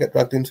Leicester might get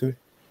dragged into it.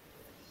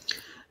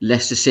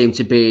 Leicester seem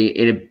to be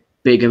in a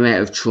big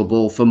amount of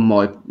trouble from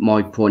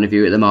my point of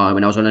view at the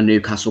moment. I was on a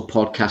Newcastle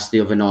podcast the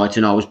other night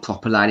and I was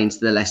proper laying into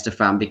the Leicester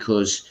fan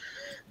because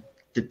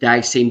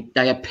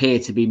they appear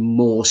to be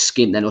more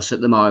skint than us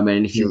at the moment.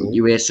 And if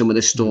you hear some of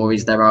the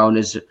stories, their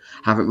owners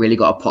haven't really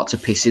got a pot to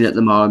piss in at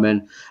the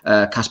moment.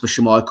 Kasper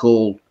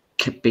Schmeichel,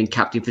 been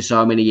captain for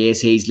so many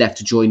years, he's left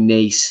to join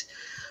Nice.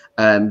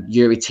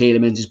 Yuri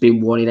Tielemans has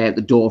been wanting out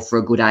the door for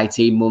a good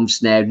 18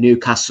 months now.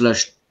 Newcastle are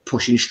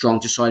pushing strong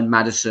to sign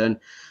Maddison.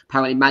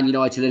 Apparently, Man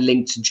United are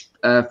linked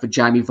for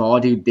Jamie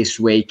Vardy this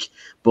week,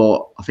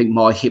 but I think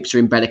my hips are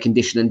in better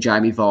condition than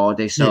Jamie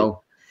Vardy,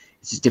 so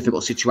it's a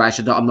difficult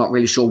situation. I'm not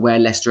really sure where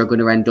Leicester are going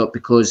to end up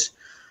because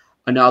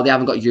I know they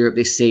haven't got Europe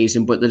this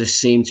season, but they just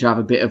seem to have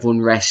a bit of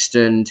unrest.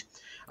 And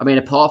I mean,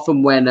 apart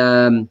from when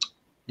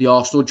the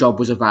Arsenal job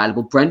was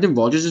available, Brendan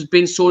Rodgers has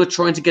been sort of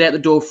trying to get out the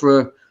door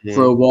for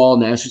a while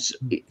now. So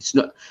it's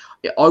not.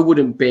 I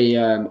wouldn't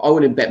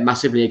bet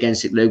massively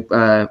against it, Luke,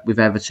 with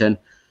Everton.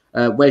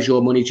 Where's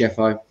your money,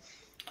 Jeffo?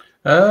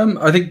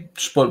 I think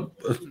just what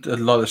a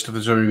lot of stuff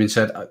has already been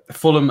said.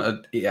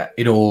 Fulham,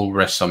 it all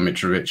rests on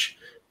Mitrovic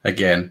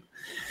again.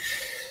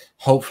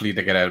 Hopefully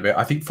they get out of it.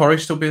 I think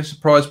Forest will be a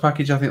surprise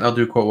package. I think they'll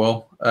do quite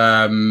well.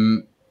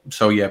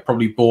 So yeah,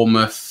 probably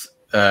Bournemouth,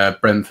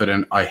 Brentford,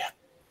 and I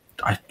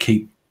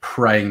keep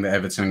praying that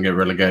Everton get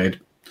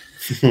relegated.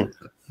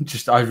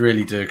 I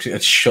really do because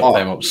it shut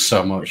them up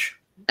so much.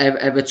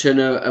 Everton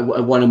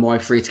are one of my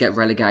 3 to get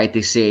relegated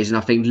this season.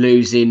 I think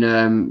losing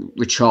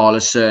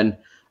Richarlison,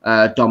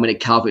 Dominic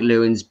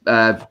Calvert-Lewin's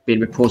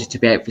been reported to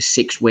be out for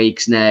 6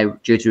 weeks now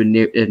due to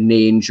a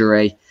knee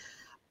injury.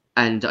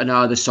 And I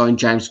know they signed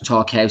James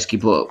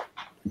Tarkowski, but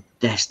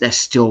they're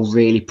still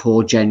really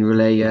poor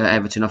generally.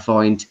 Everton, I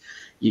find,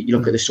 you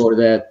look at the sort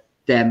of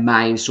their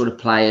main sort of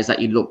players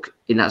that you look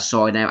in that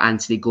side now.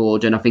 Anthony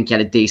Gordon, I think he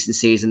had a decent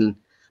season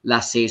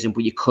last season,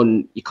 but you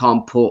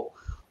can't put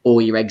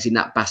all your eggs in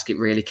that basket,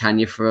 really, can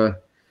you? For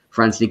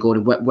Anthony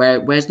Gordon,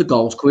 where's the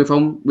goals coming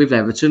from with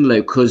Everton,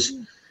 Luke? Because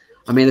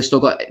I mean, they've still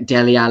got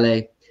Dele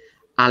Alli,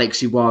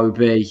 Alex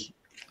Iwobi.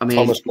 I mean,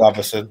 Thomas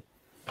Gravison.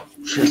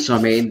 So,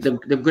 I mean, they're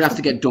going to have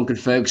to get Duncan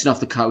Ferguson off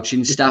the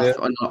coaching staff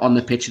on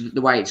the pitch.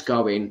 The way it's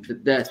going,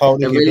 they're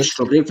really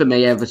struggling for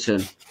me.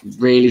 Everton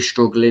really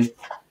struggling.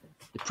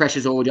 The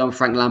pressure's already on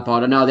Frank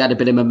Lampard. I know they had a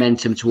bit of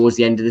momentum towards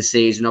the end of the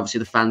season. Obviously,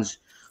 the fans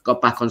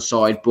got back on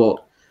side, but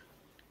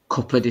a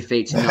couple of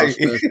defeats in those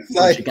first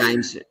bunch of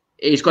games.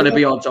 He's got to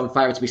be odds on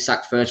favourite to be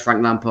sacked first,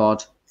 Frank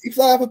Lampard. If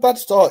they have a bad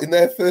start in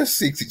their first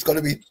 6, it's going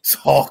to be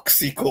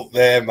toxic up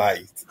there,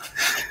 mate.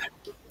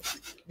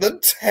 The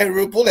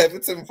terrible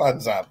Everton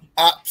fans have.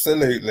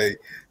 Absolutely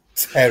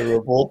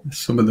terrible.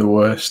 Some of the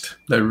worst.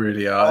 They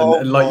really are.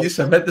 And like you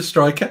said, about the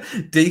striker,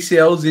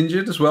 DCL's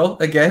injured as well,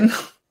 again.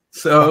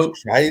 So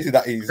that's crazy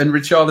that is. And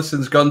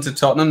Richarlison's gone to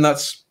Tottenham.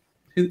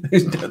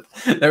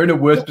 They're in a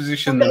worse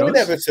position than us.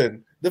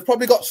 Everton, they've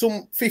probably got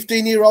some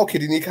 15-year-old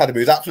kid in the academy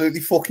who's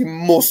absolutely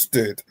fucking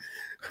mustard.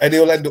 And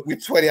he'll end up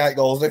with 28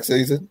 goals next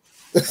season.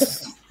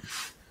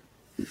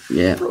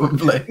 Yeah.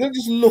 Probably. They're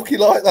just lucky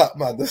like that,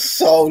 man. They're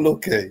so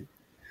lucky.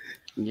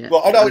 Yeah.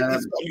 Well, I know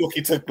it's not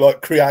lucky to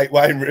create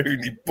Wayne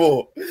Rooney,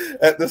 but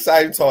at the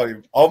same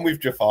time, I'm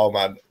with Jafar,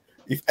 man.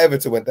 If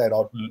Everton went down,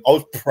 I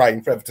was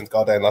praying for Everton to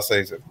go down last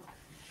season.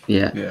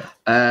 Yeah.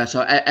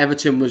 So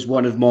Everton was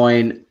one of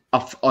mine.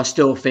 I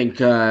still think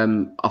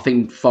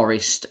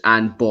Forest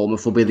and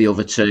Bournemouth will be the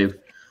other two.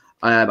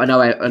 I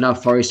know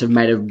Forest have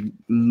made a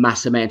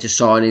mass amount of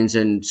signings,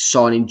 and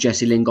signing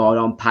Jesse Lingard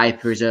on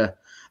paper is a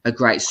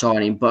great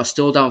signing, but I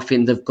still don't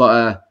think they've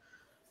got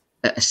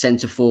a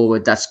centre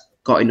forward that's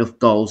got enough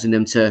goals in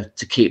them to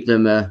keep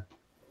them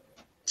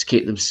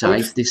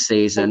safe this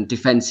season.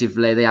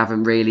 Defensively, they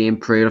haven't really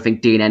improved. I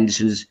think Dean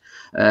Henderson's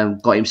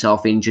got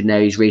himself injured now.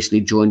 He's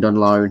recently joined on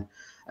loan,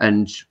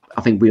 and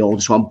I think we all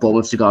just want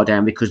Bournemouth to go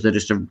down because they're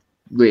just a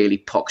really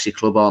poxy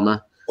club, aren't they?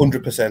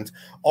 100%.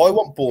 I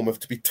want Bournemouth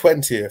to be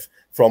 20th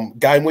from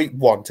game week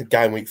 1 to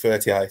game week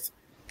 38.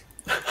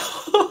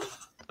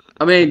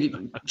 I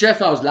mean, Jeff,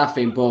 I was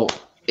laughing,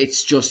 but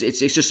it's just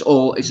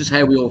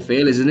how we all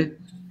feel, isn't it?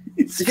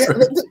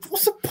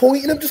 What's the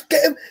point in them? Just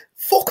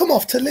fuck them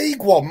off to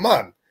League One,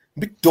 man.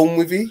 Be done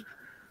with it.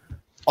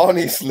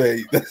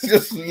 Honestly, that's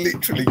just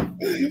literally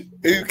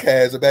who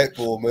cares about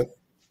Bournemouth.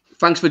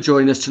 Thanks for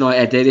joining us tonight,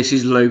 Eddie. This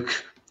is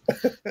Luke.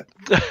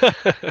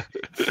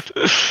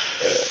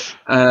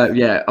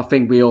 I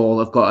think we all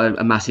have got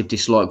a massive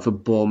dislike for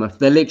Bournemouth.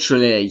 They're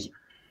literally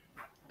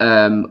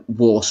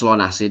Walsall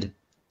on acid.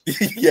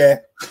 Yeah.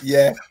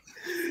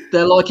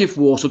 They're like if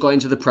Walsall got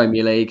into the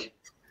Premier League.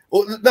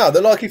 Well, no,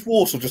 they're like if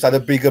Walsall just had a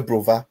bigger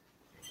brother.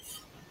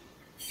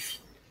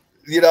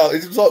 You know,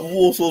 it's like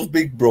Walsall's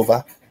big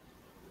brother.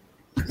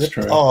 That's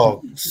true.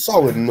 Oh,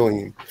 so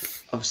annoying.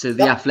 Obviously,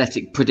 the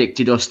Athletic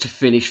predicted us to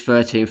finish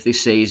 13th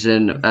this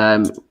season.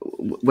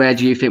 Where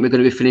do you think we're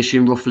going to be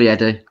finishing roughly,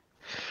 Eddie?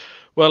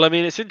 Well, I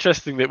mean, it's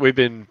interesting that we've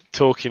been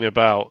talking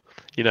about,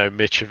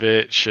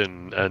 Mitrovic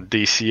and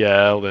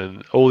DCL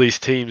and all these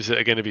teams that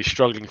are going to be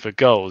struggling for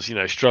goals,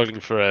 struggling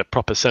for a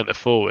proper centre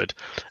forward.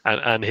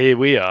 And here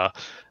we are,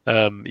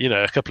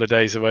 a couple of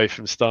days away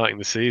from starting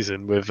the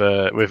season with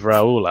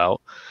Raul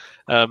out.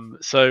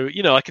 So,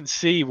 I can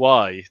see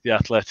why the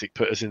Athletic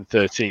put us in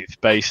 13th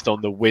based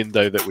on the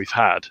window that we've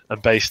had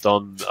and based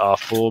on our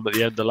form at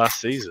the end of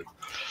last season.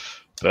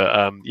 But,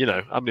 I'm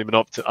going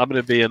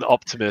to be an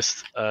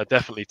optimist,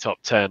 definitely top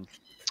 10.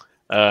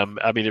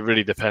 I mean, it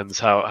really depends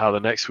how the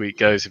next week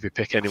goes if we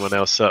pick anyone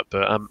else up.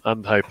 But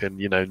I'm hoping,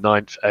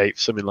 9th, 8th,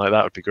 something like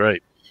that would be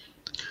great.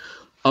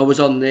 I was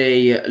on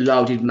the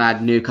Loaded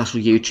Mad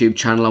Newcastle YouTube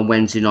channel on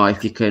Wednesday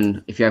night.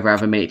 If you ever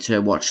have a minute to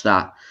watch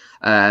that.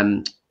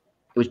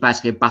 It was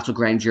basically a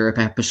Battleground Europe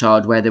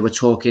episode where they were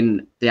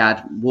talking. They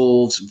had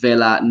Wolves,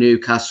 Villa,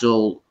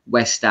 Newcastle,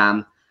 West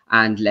Ham,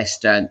 and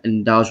Leicester,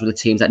 and those were the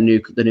teams that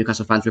the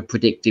Newcastle fans were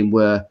predicting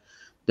were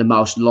the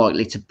most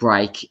likely to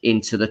break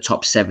into the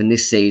top 7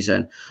 this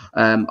season.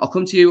 I'll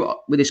come to you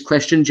with this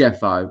question,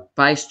 Jeffo.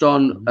 Based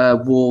on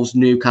Wolves,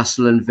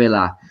 Newcastle, and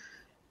Villa,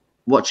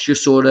 what's your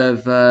sort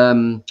of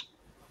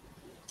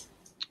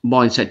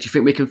mindset? Do you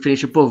think we can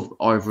finish above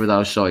either of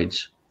those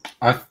sides?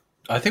 I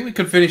think we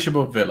could finish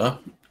above Villa.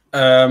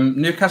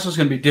 Newcastle's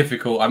going to be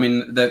difficult. I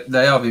mean,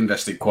 they have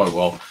invested quite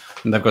well,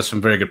 and they've got some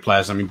very good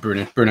players. I mean,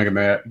 Bruno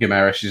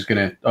Guimaraes is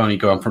going to only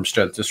go on from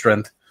strength to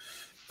strength.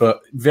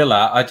 But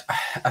Villa,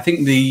 I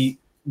think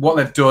what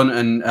they've done,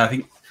 and I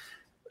think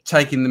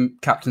taking the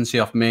captaincy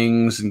off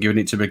Mings and giving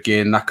it to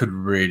McGinn, that could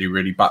really,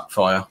 really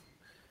backfire.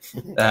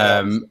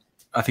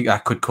 I think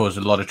that could cause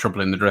a lot of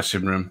trouble in the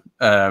dressing room,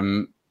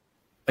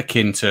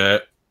 akin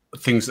to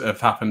things that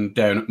have happened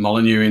down at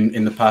Molineux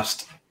in the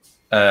past.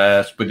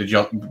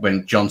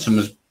 When Johnson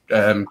was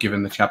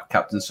given the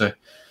captaincy.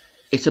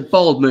 It's a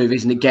bold move,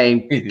 isn't it,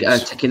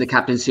 taking the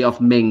captaincy off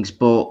Mings,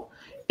 but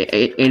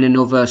in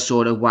another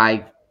sort of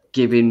way,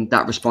 giving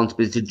that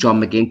responsibility to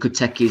John McGinn could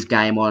take his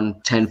game on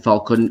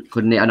tenfold,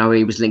 couldn't it? I know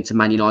he was linked to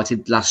Man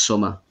United last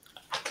summer.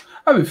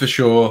 I mean, for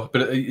sure,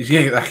 but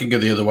yeah, that can go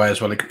the other way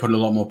as well. It can put a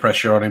lot more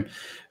pressure on him,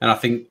 and I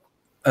think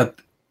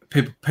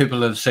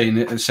people have seen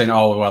it and saying,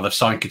 "Oh, well, they've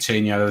signed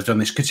Coutinho. They've done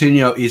this."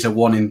 Coutinho is a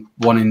one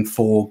in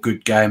four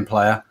good game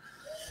player.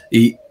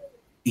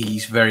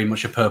 He's very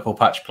much a purple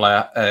patch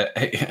player,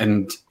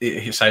 and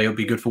say he'll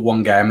be good for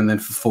one game, and then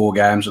for 4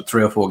 games or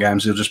 3 or 4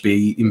 games, he'll just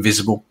be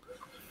invisible.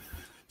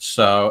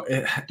 So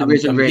there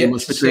isn't really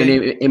much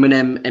between him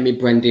and Emi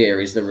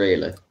Buendia, is there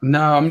really?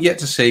 No, I'm yet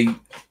to see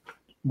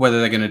whether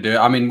they're going to do it.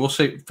 I mean, we'll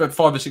see. For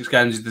 5 or 6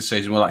 games of the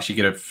season, we'll actually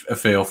get a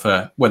feel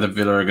for whether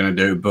Villa are going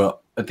to do.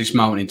 But at this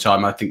moment in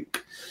time, I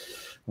think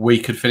we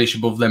could finish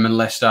above them and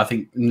Leicester. I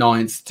think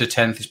 9th to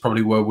 10th is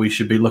probably where we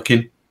should be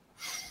looking.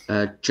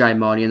 Jay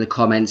Marnie in the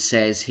comments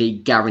says he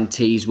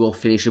guarantees we'll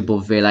finish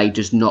above Villa. He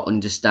does not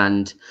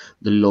understand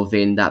the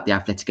loving that the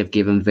Athletic have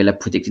given Villa,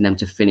 predicting them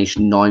to finish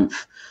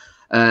 9th.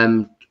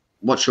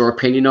 What's your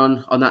opinion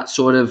on that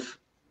sort of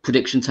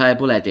prediction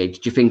table, Eddie? Do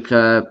you think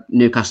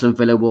Newcastle and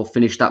Villa will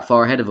finish that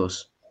far ahead of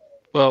us?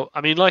 Well,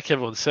 I mean, like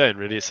everyone's saying,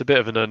 really, it's a bit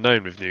of an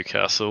unknown with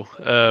Newcastle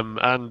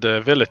and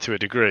Villa to a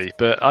degree.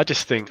 But I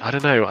just think, I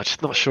don't know, I'm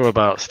just not sure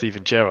about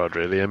Steven Gerrard,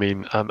 really. I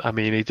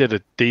mean, he did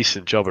a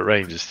decent job at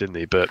Rangers, didn't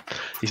he? But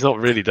he's not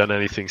really done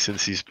anything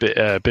since he's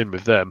been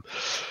with them.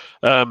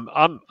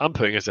 I'm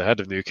putting us ahead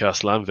of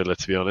Newcastle and Villa,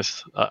 to be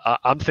honest.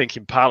 I'm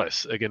thinking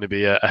Palace are going to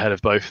be ahead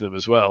of both of them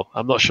as well.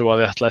 I'm not sure why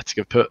the Athletic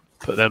have put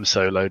them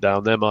so low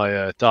down. They're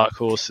my dark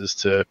horses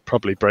to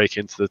probably break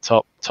into the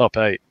top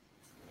 8.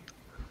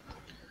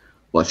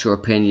 What's your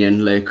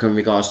opinion, Luke, in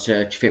regards to,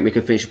 do you think we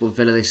can finish above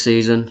Villa this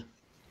season?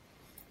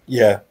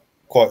 Yeah,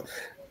 quite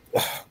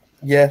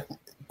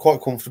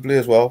comfortably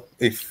as well.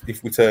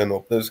 If we turn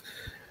up,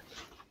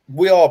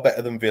 we are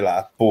better than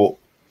Villa, but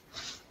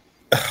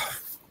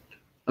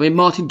I mean,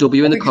 Martin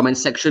W in the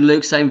comments section,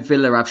 Luke, saying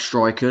Villa have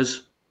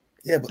strikers.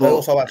 Yeah, but they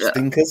also have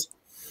stinkers.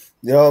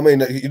 You know what I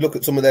mean? You look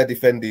at some of their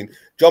defending.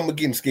 John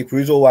McGinn, skipper,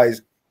 who's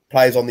always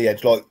plays on the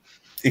edge, like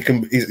he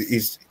can.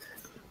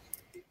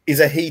 Is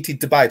a heated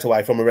debate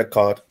away from a red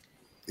card.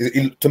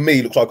 To me,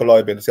 he looks like a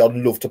liability. I'd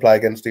love to play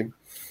against him.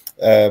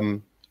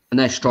 And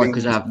their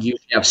strikers usually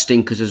have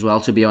stinkers as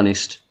well, to be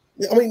honest.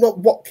 I mean, not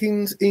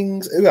Watkins,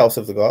 Ings. Who else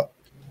have they got?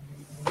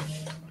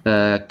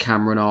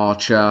 Cameron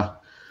Archer.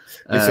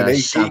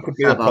 Listen, he could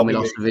be a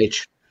problem.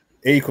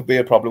 He could be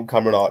a problem,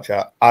 Cameron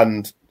Archer.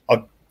 And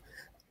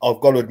I've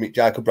got to admit,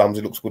 Jacob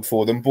Ramsey looks good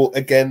for them. But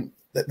again,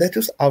 they're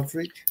just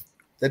average.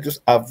 They're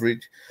just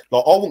average.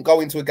 Like, I won't go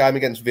into a game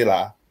against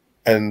Villa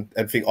and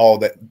think,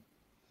 that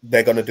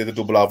they're going to do the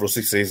double over us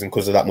this season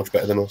because they're that much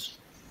better than us.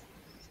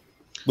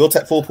 We'll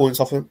take 4 points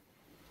off them.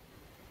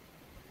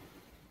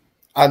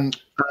 And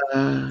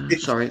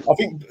sorry, I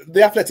think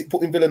the Athletic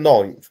putting Villa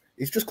 9th.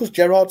 It's just because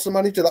Gerrard's the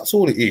manager. That's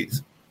all it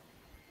is.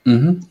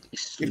 Mm-hmm.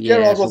 If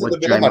Gerrard wasn't the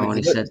Villa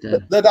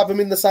manager, they'd have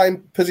him in the same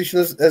position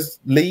as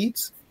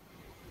Leeds.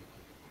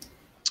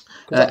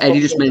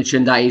 Eddie just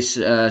mentioned that he's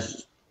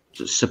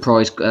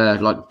surprise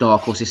like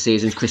dark horse this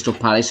season is Crystal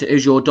Palace.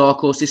 Who's your dark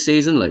horse this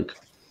season, Luke?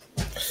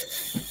 Do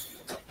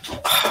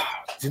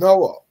you know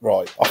what?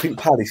 Right, I think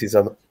Palace is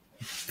a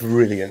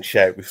brilliant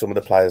shout with some of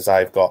the players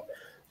they've got,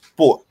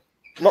 but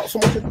not so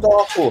much a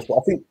dark horse. But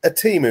I think a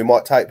team who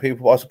might take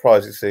people by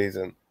surprise this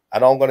season,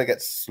 and I'm going to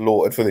get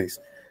slaughtered for this,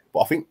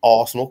 but I think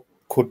Arsenal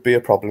could be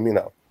a problem. You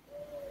know,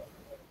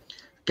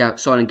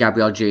 signing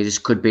Gabriel Jesus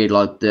could be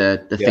like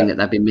the thing that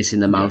they've been missing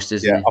the most,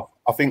 isn't it?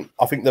 I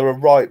think they're a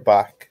right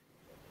back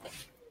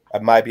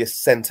and maybe a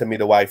centre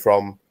mid away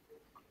from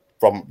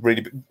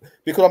really,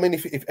 because I mean,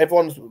 if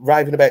everyone's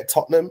raving about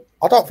Tottenham,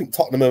 I don't think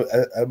Tottenham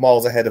are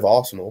miles ahead of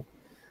Arsenal,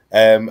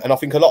 and I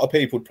think a lot of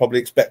people would probably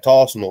expect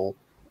Arsenal,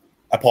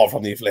 apart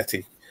from the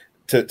Athletic,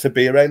 to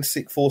be around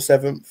 6th or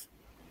 7th.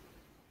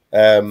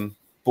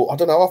 But I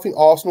don't know. I think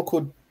Arsenal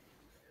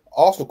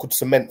could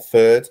cement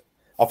 3rd.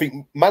 I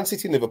think Man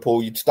City and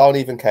Liverpool, you just don't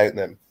even count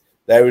them.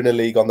 They're in a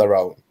league on their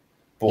own.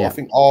 But I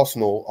think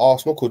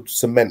Arsenal could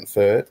cement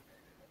 3rd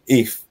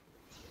if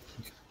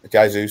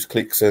Jesus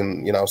clicks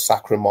and,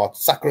 Saka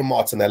and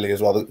Martinelli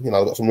as well.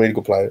 Got some really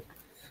good players.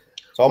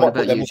 So I might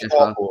put them as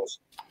dark horse.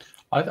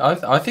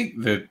 I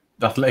think the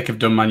Athletic have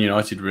done Man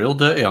United real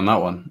dirty on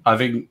that one. I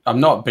think I'm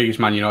not the biggest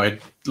Man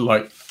United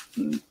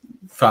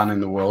fan in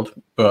the world,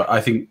 but I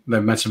think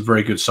they've made some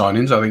very good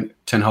signings. I think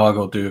Ten Hag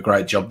will do a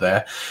great job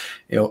there.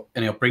 He'll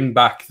bring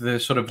back the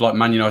sort of like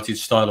Man United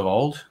style of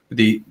old with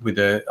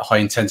the high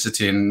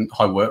intensity and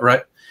high work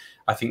rate.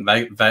 I think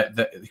they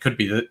could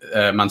be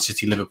the Man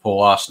City,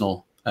 Liverpool,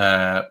 Arsenal,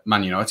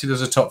 Man United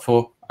as a top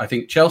 4. I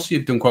think Chelsea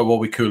have done quite well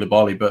with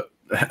Koulibaly, but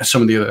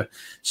some of the other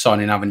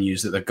signing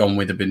avenues that they've gone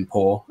with have been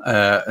poor.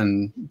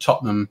 And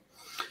Tottenham,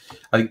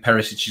 I think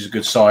Perisic is a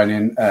good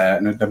signing,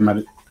 and they've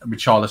made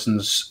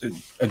Richarlison's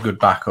a good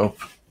backup.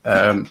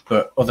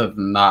 But other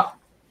than that,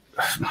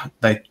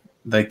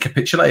 they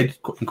capitulated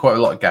in quite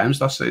a lot of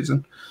games last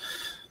season.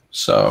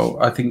 So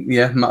I think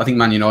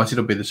Man United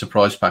will be the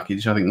surprise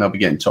package. I think they'll be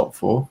getting top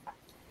 4.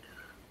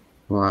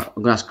 Right,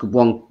 I'm going to ask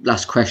one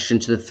last question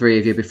to the three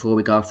of you before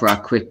we go for our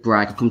quick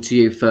break. I'll come to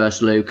you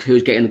first, Luke.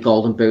 Who's getting the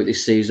golden boot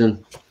this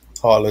season?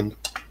 Haaland.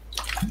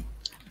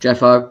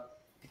 Jeffo?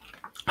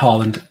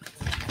 Haaland.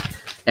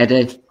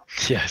 Eddie?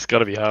 Yeah, it's got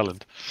to be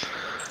Haaland.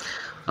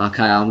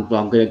 Okay, I'm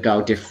going to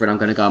go different. I'm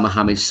going to go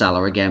Mohamed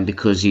Salah again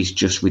because he's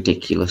just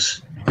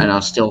ridiculous. And I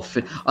still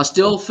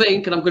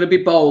think, and I'm going to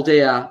be bold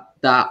here,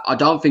 that I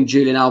don't think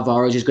Julian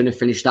Alvarez is going to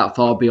finish that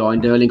far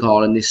behind Erling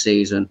Haaland this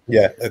season.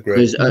 Yeah, agree.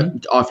 Because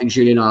I think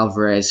Julian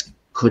Alvarez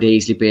could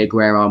easily be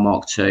Aguero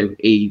Mark II.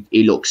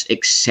 He looks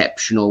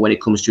exceptional when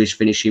it comes to his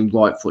finishing,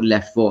 right foot,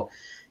 left foot,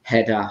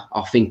 header.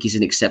 I think he's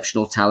an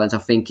exceptional talent. I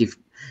think if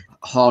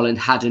Haaland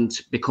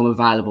hadn't become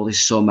available this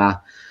summer,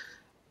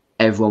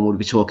 everyone would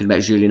be talking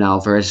about Julian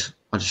Alvarez.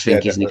 I just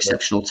think he's an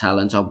exceptional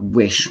talent. I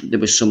wish there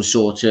was some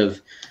sort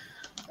of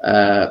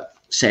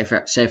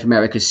South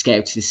America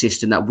scouting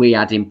system that we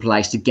had in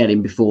place to get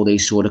him before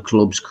these sort of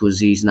clubs, because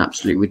he's an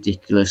absolutely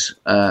ridiculous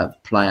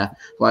player.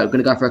 Right, we're going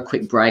to go for a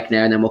quick break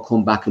now, and then we'll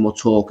come back and we'll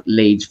talk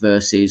Leeds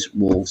versus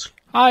Wolves.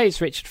 Hi,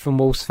 it's Richard from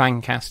Wolves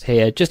Fancast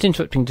here. Just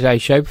interrupting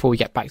today's show before we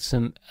get back to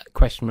some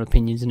questionable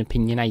opinions and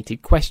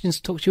opinionated questions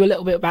to talk to you a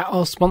little bit about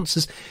our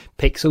sponsors,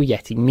 Pixel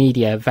Yeti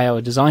Media. They are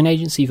a design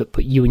agency that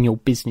put you and your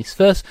business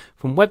first,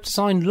 from web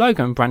design,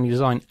 logo and branding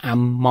design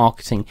and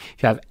marketing.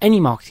 If you have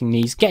any marketing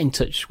needs, get in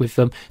touch with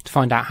them to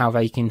find out how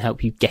they can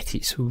help you get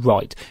it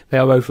right. They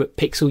are over at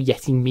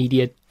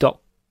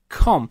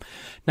pixelyetimedia.com.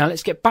 Now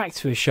let's get back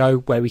to a show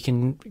where we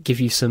can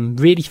give you some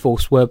really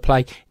forced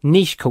wordplay,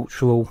 niche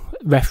cultural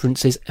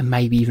references, and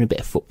maybe even a bit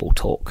of football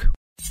talk.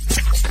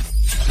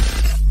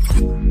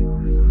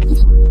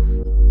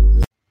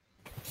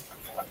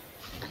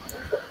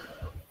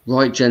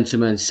 Right,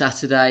 gentlemen,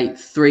 Saturday,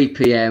 3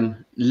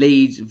 p.m,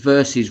 Leeds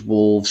versus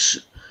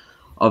Wolves.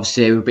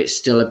 Obviously, we're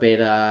still a bit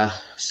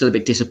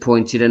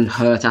disappointed and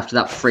hurt after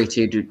that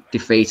 3-2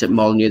 defeat at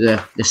Molineux.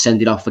 The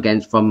sending off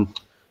against from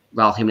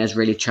Raul Jimenez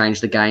really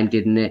changed the game,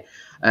 didn't it?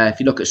 If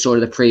you look at sort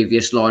of the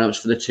previous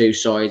lineups for the two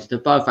sides,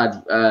 they've both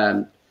had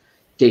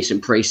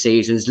decent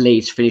pre-seasons.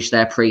 Leeds finished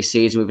their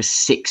pre-season with a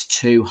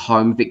 6-2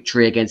 home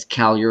victory against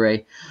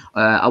Cagliari.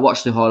 I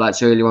watched the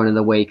highlights earlier on in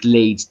the week.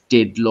 Leeds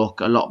did look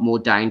a lot more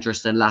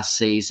dangerous than last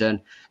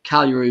season.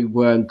 Cagliari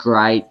weren't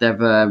great. They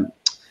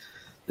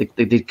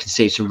did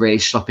concede some really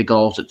sloppy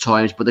goals at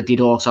times, but they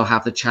did also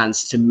have the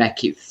chance to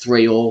make it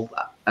 3-3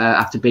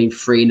 after being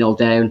 3-0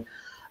 down.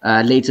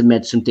 Leeds have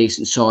made some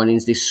decent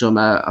signings this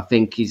summer. I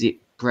think, is it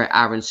Brett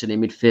Aronson in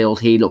midfield?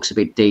 He looks a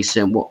bit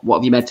decent. What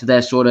have you made to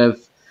their sort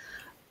of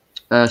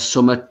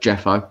summer,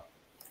 Jeffo?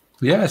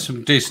 Yeah,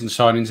 some decent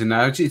signings in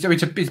there. It's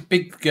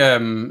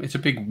a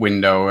big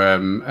window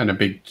and a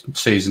big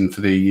season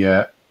for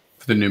the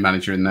new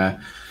manager in there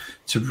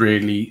to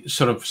really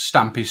sort of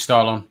stamp his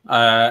style on.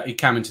 He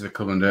came into the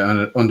club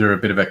under a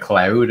bit of a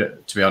cloud,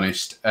 to be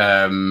honest.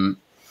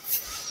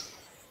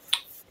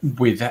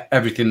 With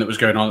everything that was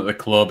going on at the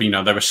club, they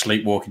were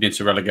sleepwalking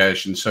into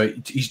relegation. So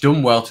he's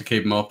done well to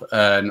keep him up,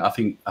 and I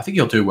think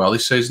he'll do well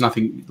this season. I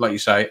think, like you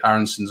say,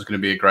 Aronson's going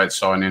to be a great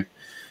signing,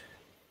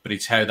 but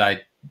it's how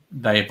they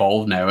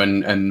evolve now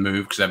and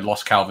move, because they've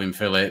lost Calvin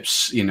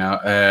Phillips, and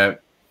they're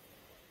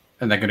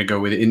going to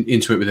go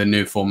into it with a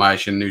new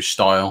formation, new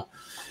style.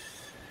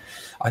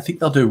 I think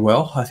they'll do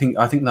well. I think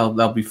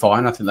they'll be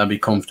fine. I think they'll be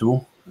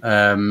comfortable.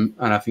 And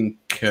I think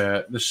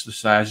the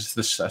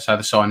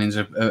signings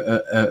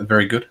are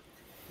very good.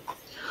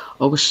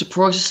 I was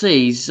surprised to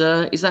see. Is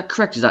that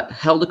correct? Is that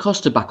Helder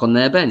Costa back on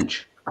their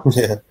bench?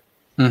 Yeah.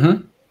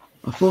 Mm-hmm.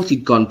 I thought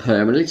he'd gone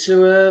permanently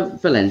to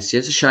Valencia.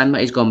 It's a shame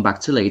that he's gone back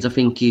to Leeds. I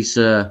think he's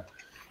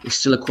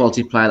still a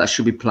quality player that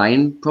should be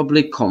playing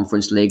probably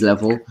Conference League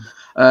level.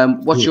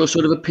 What's your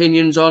sort of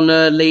opinions on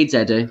Leeds,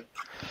 Eddie?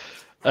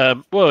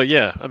 Well,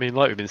 yeah. I mean,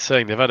 like we've been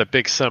saying, they've had a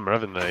big summer,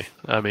 haven't they?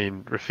 I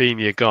mean,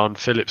 Rafinha gone,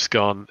 Phillips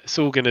gone. It's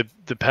all going to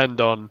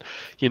depend on,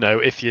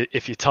 if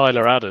you're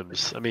Tyler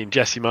Adams. I mean,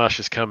 Jesse Marsh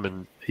has come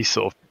and he's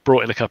sort of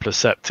brought in a couple of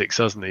septics,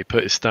 hasn't he?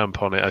 Put his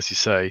stamp on it, as you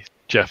say,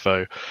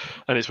 Jeffo.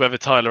 And it's whether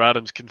Tyler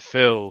Adams can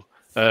fill,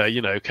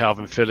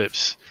 Calvin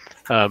Phillips'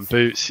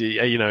 boots.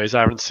 Is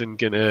Aronson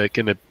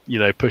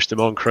gonna push them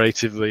on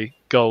creatively,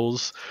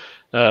 goals?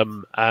 I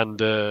mean,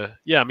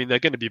 they're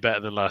going to be better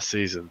than last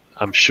season.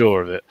 I'm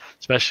sure of it,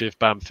 especially if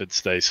Bamford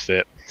stays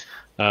fit.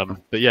 But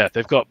yeah,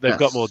 they've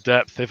got more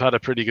depth. They've had a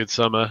pretty good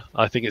summer.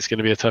 I think it's going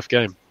to be a tough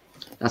game.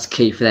 That's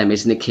key for them,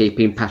 isn't it?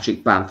 Keeping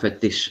Patrick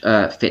Bamford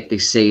fit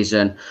this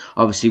season.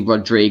 Obviously,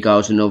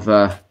 Rodrigo's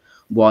another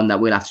one that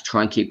we'll have to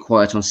try and keep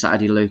quiet on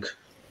Saturday, Luke.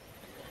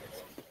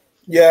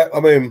 Yeah, I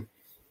mean,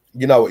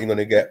 you know what you're going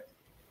to get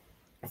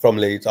from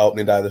Leeds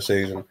opening day of the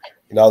season.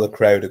 The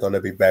crowd are going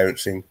to be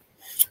bouncing.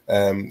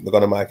 They're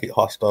going to make it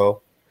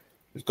hostile.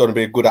 It's going to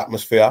be a good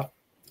atmosphere.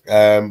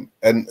 And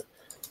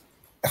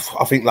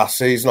I think last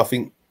season, I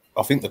think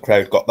the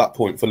crowd got that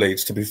point for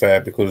Leeds, to be fair,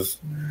 because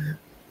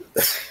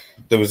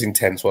there was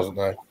intense, wasn't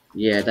there?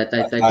 Yeah,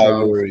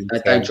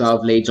 they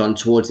drove Leeds on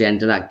towards the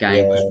end of that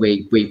game, because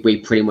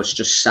we pretty much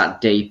just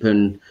sat deep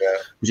and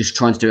were just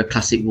trying to do a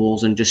classic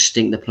Wolves and just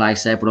stink the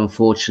place there. But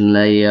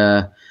unfortunately,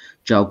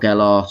 Joe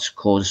Gellart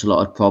caused us a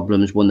lot of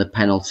problems, won the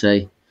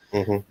penalty,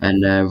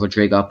 and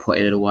Rodrigo put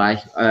it away.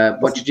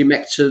 What did you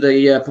make to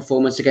the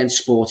performance against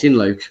Sporting,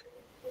 Luke?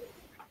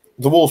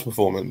 The Wolves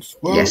performance?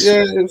 Well, yes.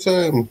 Yeah,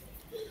 it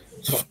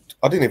was...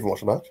 I didn't even watch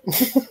the match.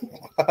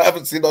 I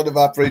haven't seen none of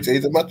our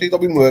pre-season matches.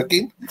 I've been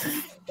working.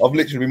 I've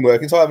literally been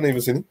working, so I haven't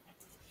even seen it.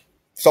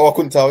 So I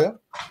couldn't tell you.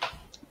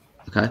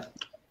 Okay.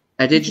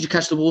 Eddie, did you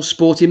catch the Wolves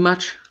Sporting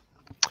match?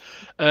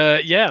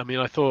 Yeah, I mean,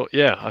 I thought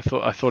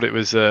it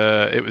was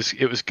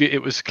good.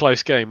 It was a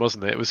close game,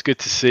 wasn't it? It was good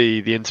to see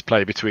the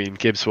interplay between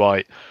Gibbs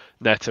White,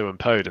 Neto, and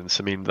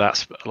Podence. I mean,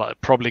 that's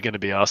probably going to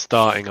be our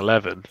starting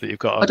 11 that you've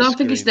got. I don't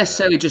think it's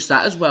necessarily just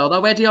that as well,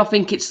 though, Eddie. I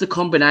think it's the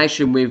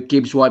combination with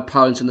Gibbs White,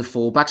 Podence, and the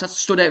fullbacks that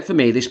stood out for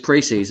me this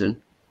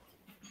pre-season.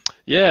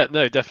 Yeah,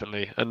 no,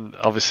 definitely, and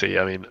obviously,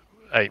 I mean,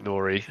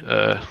 Aït-Nouri,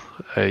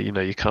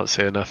 you can't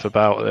say enough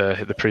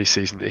about the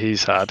pre-season that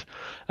he's had.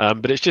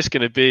 But it's just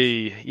going to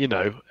be,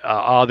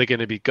 are there going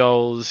to be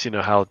goals?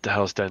 How's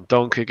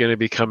Dendoncker going to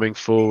be coming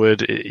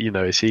forward?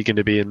 Is he going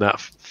to be in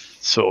that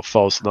sort of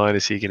false nine?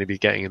 Is he going to be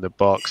getting in the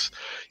box?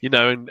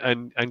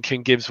 And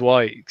can Gibbs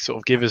White sort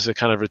of give us the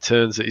kind of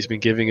returns that he's been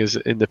giving us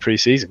in the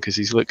pre-season, because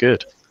he's looked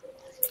good?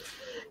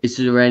 Is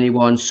there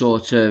anyone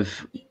sort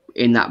of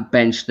in that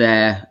bench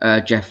there,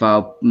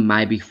 Jeffo,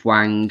 maybe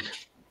Hwang,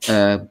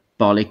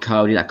 Bolly,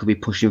 Cody, that could be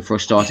pushing for a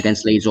start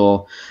against Leeds,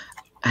 or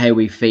how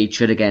we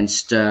featured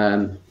against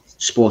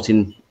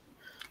Sporting?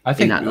 I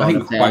think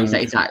Hwang,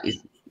 is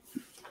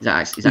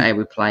that how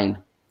we're playing?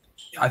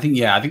 I think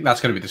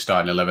that's going to be the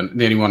starting 11.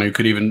 The only one who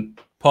could even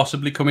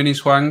possibly come in is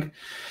Hwang.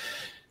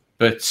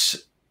 But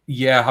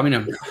yeah, I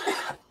mean,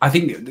 I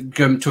think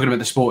talking about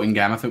the Sporting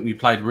game, I think we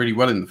played really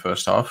well in the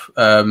first half.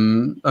 I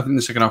think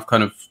the second half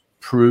kind of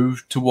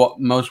proved to what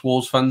most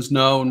Wolves fans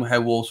know and how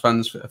Wolves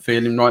fans are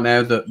feeling right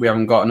now, that we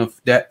haven't got enough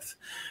depth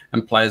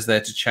and players there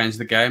to change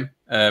the game,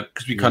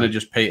 because we kind of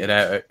just petered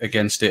out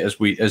against it as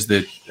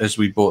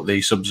we brought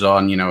the subs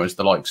on, as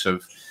the likes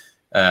of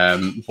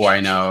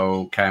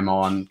Bueno came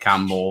on,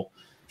 Campbell.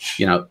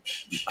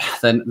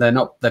 They've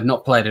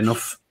not played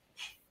enough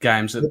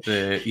games at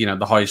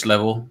the highest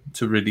level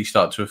to really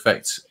start to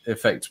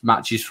affect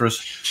matches for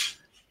us.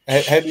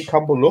 How did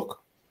Campbell look?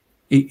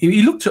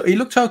 He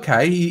looked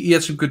okay. He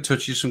had some good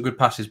touches, some good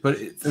passes. But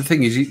the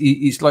thing is,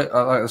 he's like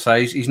I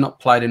say, he's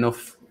not played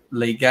enough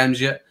league games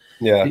yet.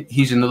 Yeah,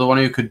 he's another one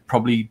who could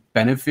probably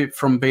benefit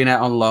from being out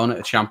on loan at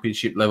a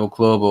championship level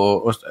club.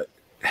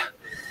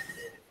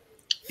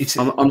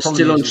 I'm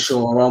still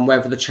unsure on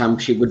whether the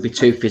championship would be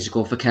too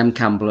physical for Kem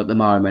Campbell at the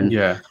moment.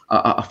 Yeah,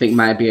 I think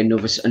maybe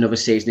another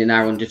season in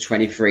our under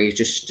 23 is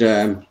just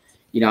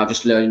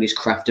just learning his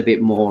craft a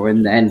bit more,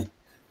 and then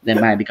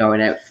maybe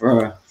going out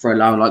for a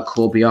loan like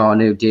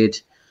Corbian, who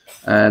did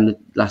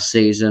last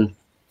season.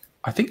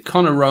 I think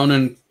Conor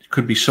Ronan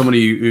could be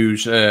somebody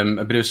who's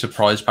a bit of a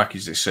surprise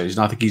package this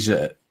season. I think he's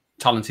a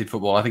talented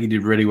footballer. I think he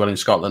did really well in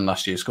Scotland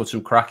last year. Scored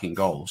some cracking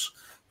goals.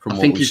 I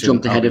think he's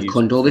jumped ahead of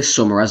Kundal this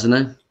summer, hasn't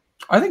he?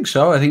 I think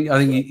so. I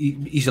think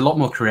he's a lot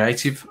more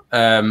creative.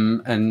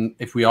 And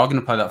if we are going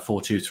to play that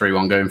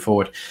 4-2-3-1 going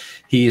forward,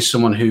 he is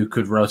someone who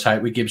could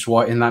rotate with Gibbs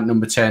White in that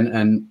number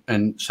 10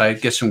 and say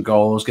get some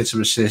goals, get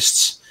some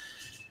assists,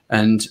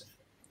 and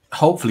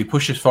hopefully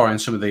push us far in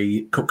some of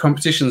the cup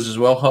competitions as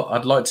well.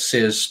 I'd like to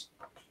see us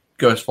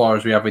go as far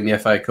as we have in the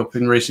FA Cup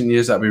in recent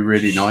years. That'd be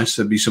really nice.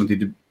 It'd be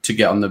something to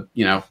get on the,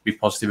 be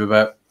positive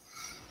about.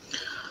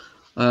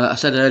 I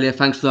said earlier,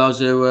 thanks for those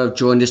who have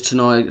joined us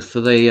tonight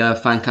for the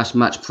Fancast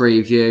match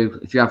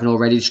preview. If you haven't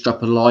already, just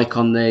drop a like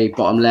on the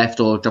bottom left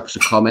or drop us a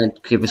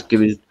comment. Give us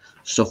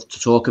stuff to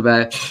talk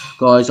about.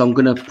 Guys, I'm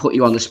going to put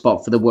you on the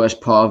spot for the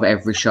worst part of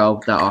every show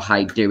that I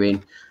hate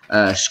doing.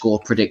 Score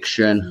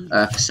prediction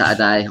for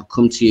Saturday. I'll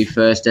come to you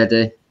first,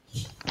 Eddie.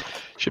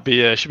 Should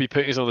be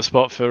putting us on the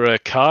spot for a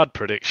card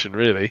prediction,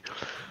 really,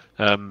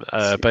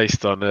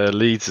 based on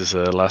Leeds'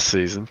 last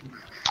season.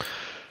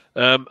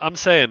 I'm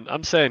saying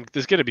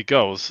there's going to be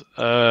goals.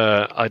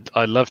 I'd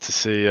love to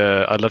see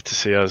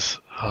us.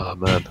 Oh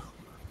man,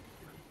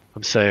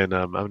 I'm saying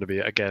I'm going to be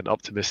again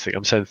optimistic.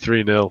 I'm saying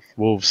 3-0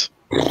 Wolves.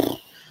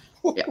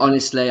 Yeah,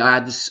 honestly, I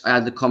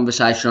had the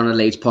conversation on a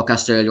Leeds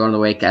podcast earlier on the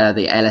week,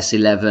 the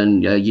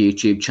LS11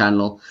 YouTube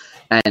channel.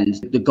 And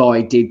the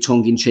guy did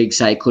tongue-in-cheek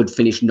say it could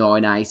finish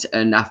 9-8.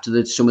 And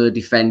after some of the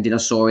defending I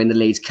saw in the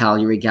Leeds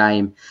Cagliari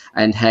game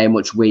and how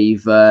much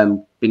we've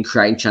been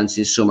creating chances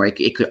this summer, I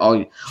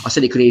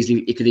said it could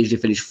easily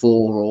finish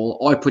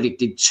 4-4. I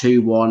predicted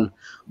 2-1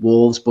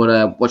 Wolves.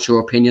 But what's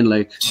your opinion,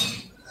 Luke?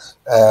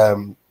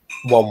 1-1.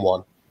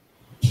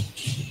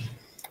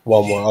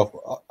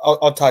 1-1.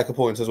 I'll take a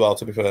point as well,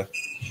 to be fair.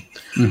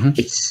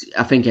 Mm-hmm.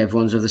 I think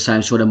everyone's of the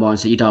same sort of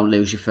mindset. You don't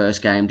lose your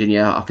first game, do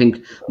you? I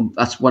think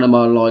that's one of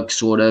my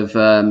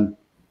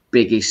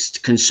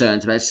biggest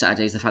concerns about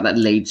Saturday is the fact that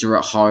Leeds are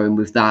at home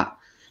with that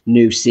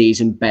new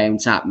season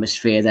bounce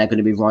atmosphere. They're going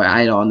to be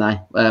right out, aren't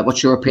they?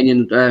 What's your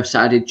opinion,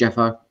 Saturday,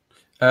 Jeffo?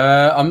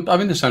 I'm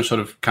in the same sort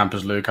of camp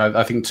as Luke.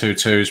 I think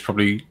 2-2 is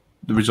probably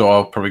the result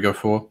I'll probably go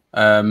for.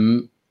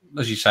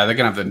 As you say, they're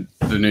going to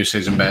have the new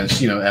season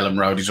bounce. Ellen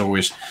Road is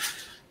always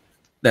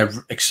they're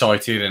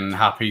excited and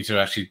happy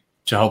to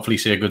hopefully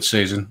see a good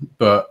season.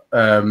 But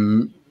I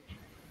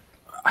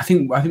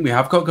think we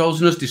have got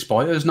goals in us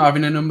despite us not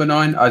having a number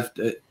 9. I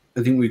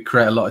think we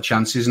create a lot of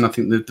chances, and I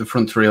think that the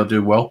front three will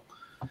do well.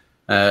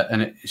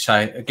 And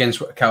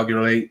against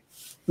Calgary,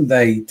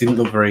 they didn't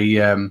look very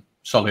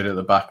solid at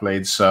the back,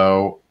 Leeds.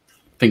 So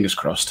fingers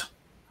crossed.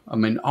 I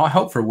mean, I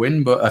hope for a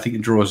win, but I think a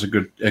draw is a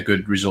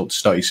good result to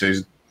start your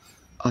season.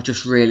 I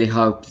just really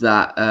hope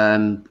that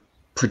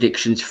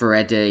predictions for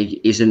Eddie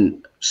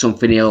isn't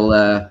something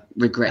he'll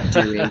regret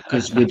doing,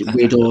 because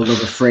we'd all love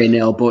a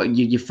 3-0. But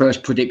your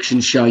first prediction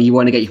show, you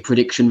want to get your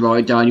prediction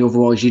right, Daniel.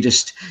 Otherwise,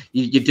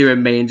 you're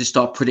doing me and just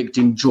start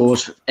predicting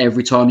draws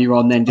every time you're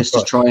on, then just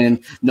to try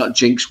and not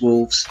jinx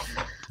Wolves.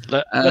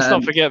 Let's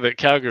not forget that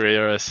Calgary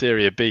are a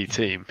Serie B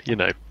team. You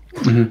know,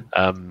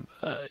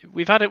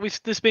 we've had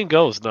it. There's been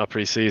goals in our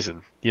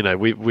pre-season. You know,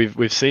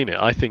 we've seen it.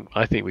 I think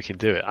we can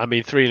do it. I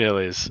mean,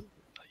 3-0 is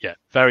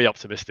very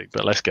optimistic,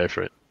 but let's go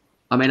for it.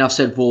 I mean, I've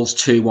said Wolves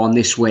 2-1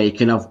 this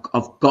week, and I've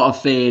got a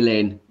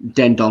feeling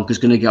Dendonker's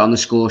going to get on the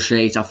score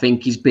sheet. I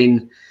think he's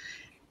been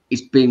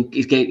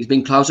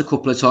close a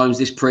couple of times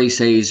this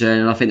pre-season,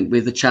 and I think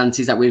with the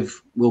chances that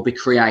we'll be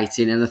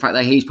creating, and the fact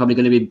that he's probably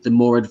going to be the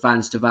more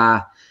advanced of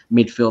our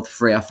midfield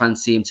three, I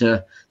fancy him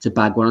to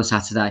bag one on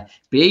Saturday.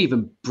 Be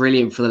even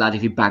brilliant for the lad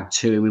if he bagged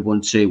 2 and we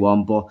won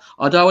 2-1. But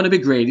I don't want to be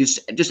greedy.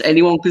 Just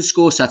anyone can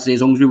score Saturday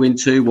as long as we win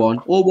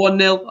 2-1 or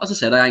 1-0. As I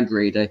said, I ain't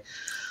greedy.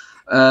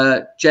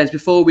 Gents,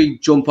 before we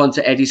jump on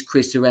to Eddie's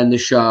quiz to end the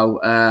show,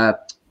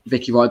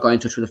 Vicky Wright got in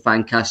touch with a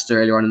fan cast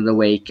earlier on in the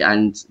week,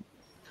 and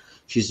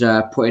she's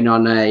putting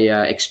on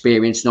a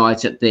experience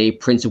night at the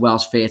Prince of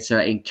Wales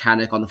Theatre in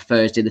Cannock on the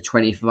Thursday, the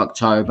 20th of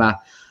October,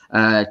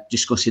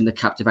 discussing the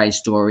captivating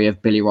story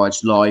of Billy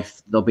Wright's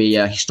life. There'll be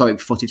historic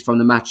footage from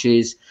the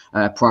matches,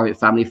 private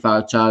family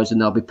photos,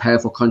 and there'll be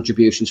powerful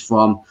contributions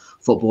from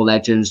football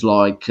legends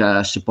like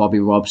Sir Bobby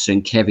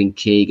Robson, Kevin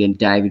Keegan,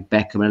 David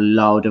Beckham, and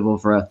a load of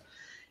other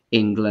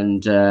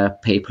England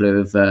people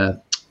who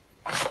have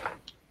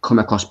come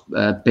across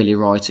Billy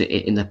Wright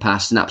in the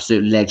past, an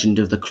absolute legend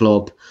of the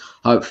club.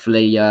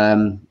 Hopefully, a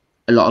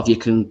lot of you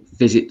can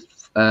visit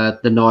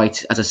the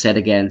night, as I said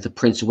again, the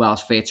Prince of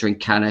Wales Theatre in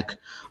Cannock,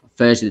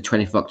 Thursday the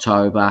 20th of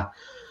October.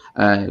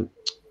 The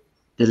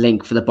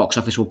link for the box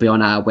office will be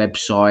on our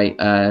website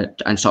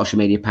and social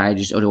media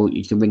pages, or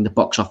you can ring the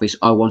box office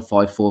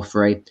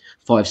 01543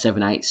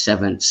 578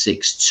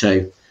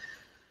 762.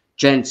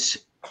 Gents,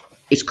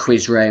 it's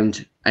quiz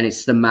round, and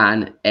it's the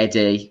man,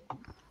 Eddie,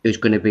 who's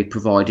going to be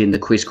providing the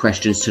quiz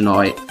questions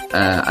tonight,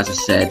 as I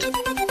said.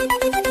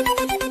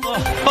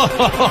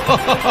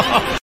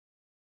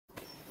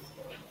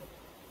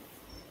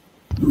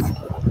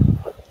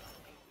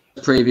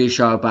 Previous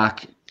show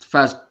back.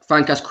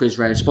 Fancast quiz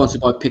round,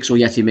 sponsored by Pixel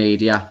Yeti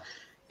Media.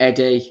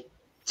 Eddie,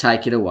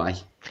 take it away.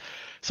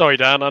 Sorry,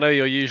 Dan, I know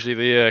you're usually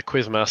the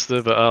quiz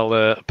master, but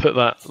I'll put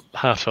that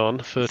hat on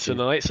for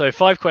tonight. So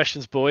 5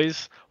 questions,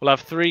 boys. We'll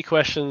have 3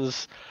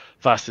 questions,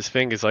 fastest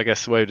fingers, I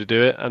guess, the way to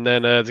do it. And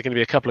then there's going to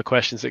be a couple of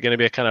questions that are going to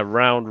be a kind of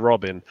round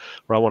robin,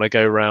 where I want to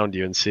go round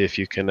you and see if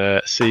you can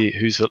see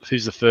who's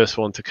the first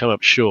one to come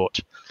up short.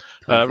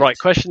 Right,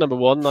 question number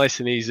 1, nice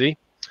and easy.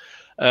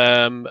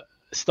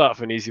 Start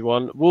for an easy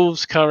one.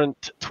 Wolves'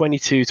 current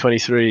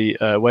 22-23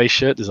 away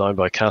shirt, designed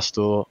by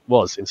Castor,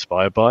 was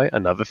inspired by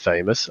another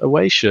famous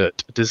away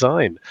shirt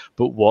design.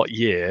 But what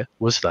year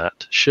was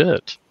that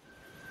shirt?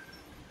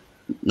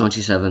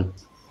 97.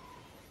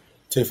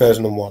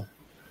 2001.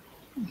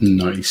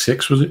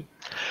 96, was it?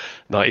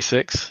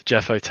 96.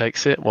 Jeffo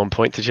takes it. 1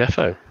 point to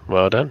Jeffo.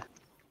 Well done.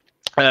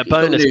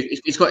 Bonus.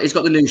 He's got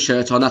the new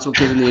shirt on. That's what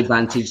gives him the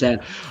advantage. Then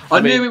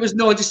I knew it was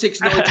 96,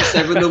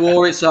 97. They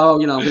wore it, so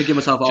I'm going to give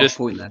myself half a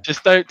point then.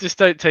 Just don't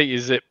take your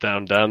zip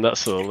down, Dan.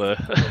 That's all.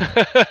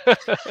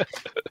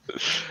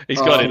 He's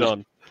got it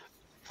on.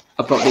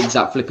 I've got the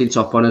exact flipping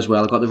top on as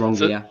well. I got the wrong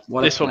gear.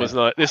 This one was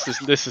nice.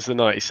 This is the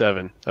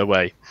 97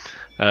 away.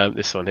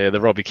 This one here, the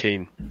Robbie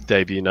Keane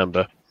debut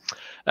number.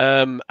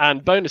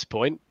 And bonus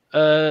point.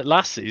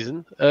 Last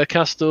season,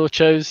 Castor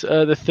chose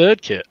the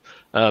third kit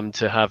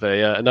to have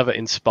another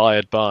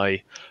inspired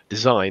by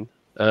design.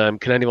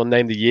 Can anyone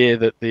name the year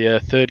that the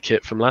third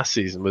kit from last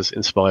season was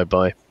inspired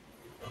by?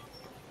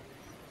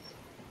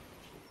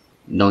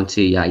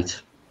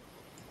 98.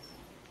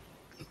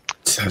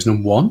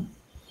 2001.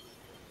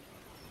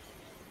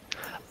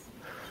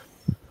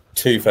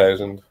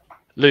 2000.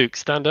 Luke,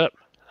 stand up.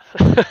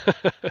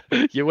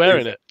 You're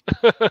wearing it.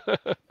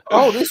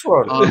 Oh, this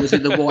one. Was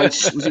it the white?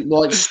 Was it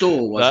White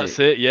Store? That's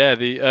it. Yeah.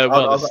 The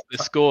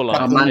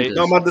scoreline.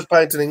 Manda's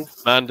painting.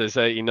 Manda's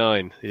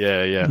 89.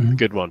 Yeah. Mm-hmm.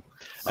 Good one.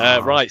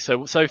 Right.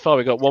 So far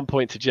we got 1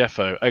 point to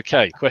Jeffo.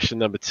 Okay. Question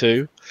number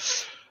 2.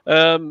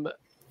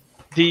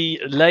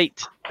 The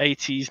late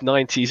 80s,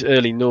 90s,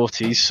 early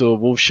noughties saw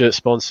Wolf shirt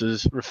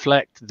sponsors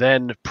reflect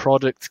then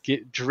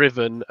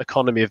product-driven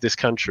economy of this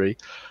country,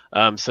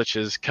 such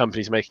as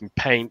companies making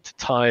paint,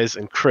 tyres,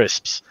 and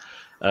crisps.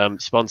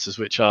 sponsors,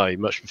 which I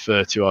much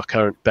prefer to our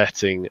current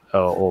betting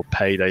or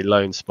payday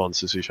loan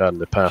sponsors we've had in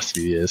the past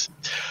few years.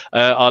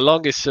 Our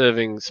longest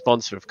serving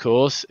sponsor, of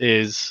course,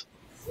 is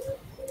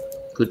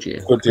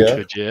Goodyear.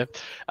 Goodyear.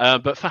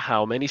 But for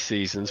how many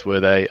seasons were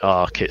they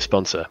our kit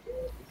sponsor?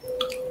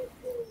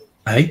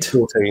 8.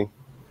 14.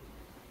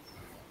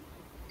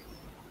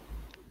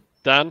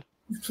 Dan?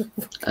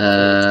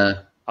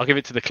 I'll give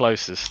it to the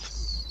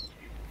closest.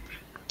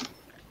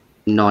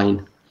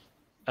 9.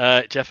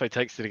 Jeffo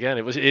takes it again.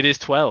 It is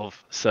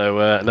 12. So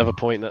another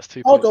point. That's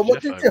 2 Hold points. on,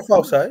 what did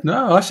Jeffo say?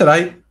 No, I said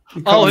 8.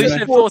 Oh, who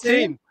said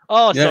 14?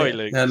 Oh, Yeah, sorry,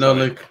 Luke. Yeah, no,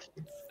 Sorry. Luke.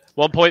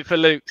 1 point for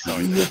Luke.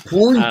 Sorry.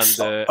 Points.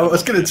 And, I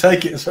was going to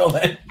take it as well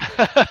then.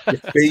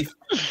 Beef.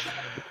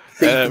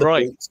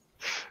 right.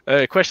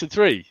 Question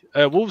 3.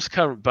 Wolves'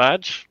 current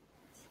badge.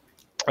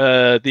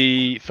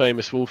 The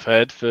famous wolf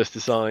head, first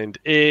designed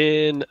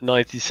in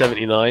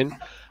 1979,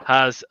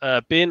 has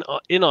been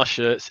in our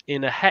shirts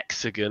in a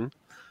hexagon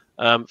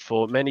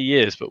for many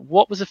years. But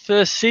what was the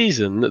first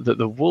season that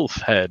the wolf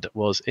head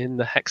was in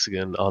the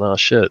hexagon on our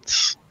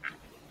shirts?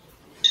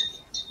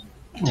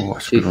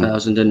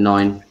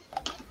 2009.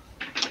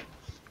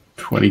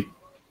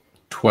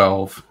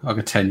 2012. I'll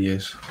go 10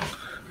 years.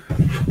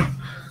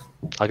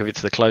 I'll give it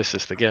to the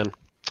closest again.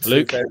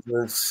 Luke?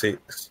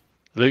 2006.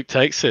 Luke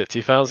takes it.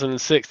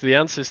 2006. The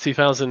answer is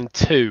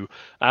 2002.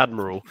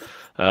 Admiral.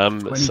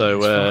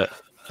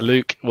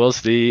 Luke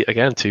was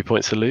again 2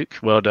 points to Luke.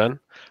 Well done.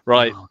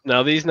 Right.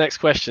 Now these next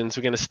questions,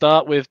 we're going to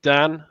start with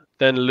Dan,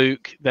 then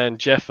Luke, then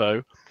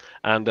Jeffo,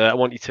 and I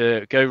want you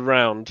to go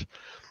round.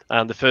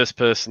 And the first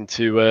person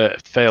to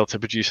fail to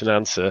produce an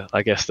answer,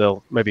 I guess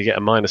they'll maybe get a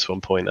 -1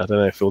 point. I don't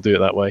know if we'll do it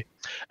that way.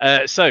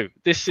 So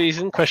this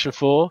season, question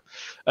 4,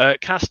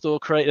 Castor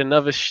created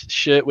another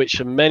shirt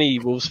which many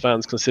Wolves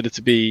fans consider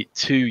to be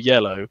too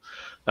yellow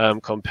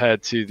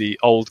compared to the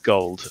old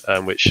gold,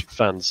 which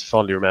fans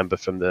fondly remember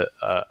from the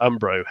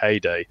Umbro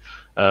heyday,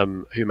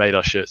 who made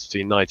our shirts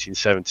between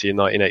 1970 and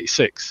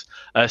 1986.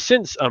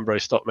 Since Umbro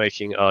stopped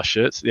making our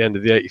shirts at the end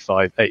of the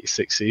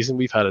 85-86 season,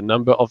 we've had a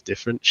number of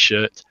different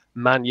shirt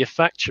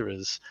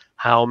manufacturers.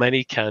 How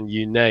many can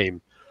you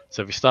name?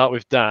 So if we start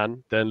with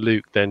Dan, then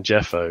Luke, then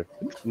Jeffo.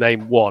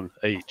 Name one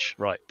each.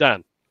 Right,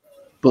 Dan.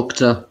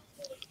 Bukta.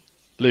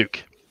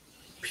 Luke.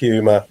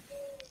 Puma.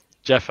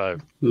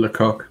 Jeffo.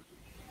 Lecoq.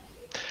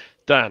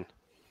 Dan.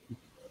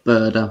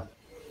 Berda.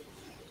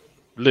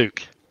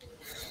 Luke.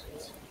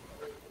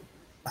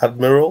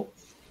 Admiral.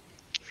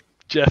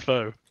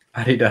 Jeffo.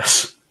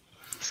 Adidas.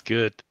 That's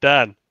good.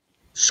 Dan.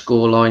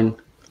 Scoreline.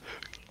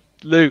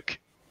 Luke.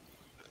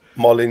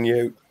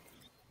 Molyneux.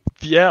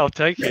 Yeah, I'll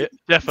take it.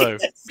 Jeffo.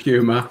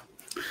 Puma.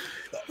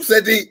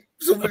 Said he.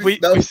 We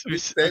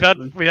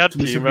had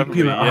Puma, haven't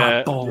we?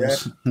 Yeah.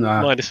 Balls.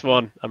 Nah.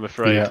 -1, I'm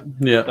afraid.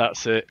 Yeah.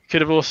 That's it. Could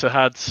have also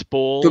had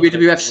Spall.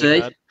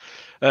 WWFC.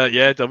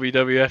 Yeah,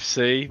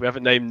 WWFC. We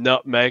haven't named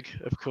Nutmeg,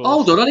 of course.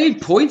 Hold on, I need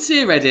points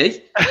here,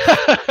 Eddie.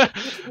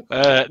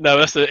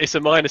 No, it's a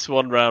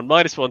 -1 round.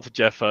 -1 to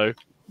Jeffo.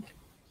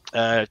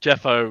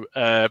 Jeffo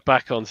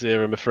back on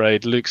 0, I'm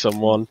afraid. Luke's on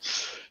 1.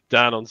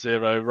 Dan on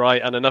 0.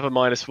 Right, and another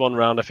 -1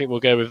 round. I think we'll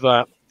go with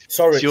that.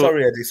 Sorry,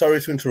 Eddie. Sorry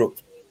to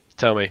interrupt.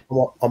 Tell me.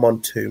 I'm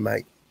on 2,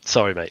 mate.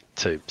 Sorry, mate.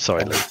 2.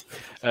 Sorry, Luke.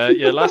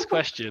 Last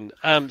question.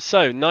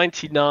 So,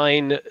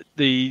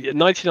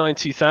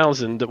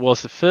 99-2000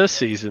 was the first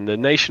season the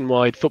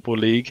Nationwide Football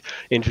League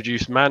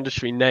introduced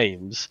mandatory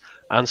names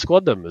and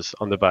squad numbers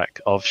on the back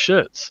of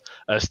shirts,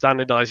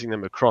 standardising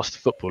them across the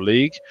Football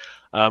League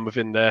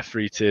within their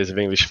 3 tiers of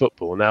English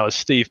football. Now, as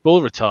Steve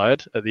Bull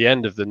retired at the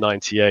end of the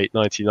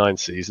 98-99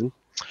 season,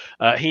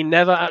 he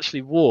never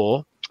actually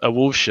wore a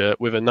Wolves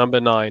shirt with a number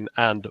 9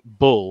 and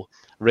Bull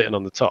written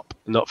on the top.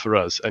 Not for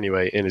us,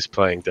 anyway, in his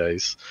playing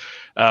days.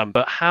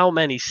 But how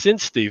many,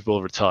 since Steve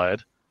Bull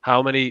retired,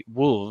 how many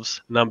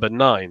Wolves number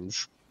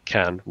 9s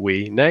can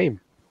we name?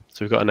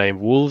 So we've got to name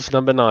Wolves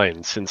number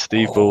 9 since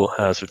Steve Bull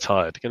has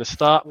retired. I'm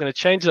going to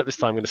change it up this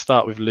time. I'm going to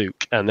start with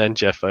Luke, and then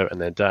Jeffo,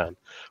 and then Dan.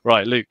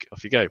 Right, Luke,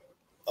 off you go.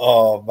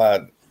 Oh,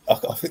 man. I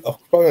think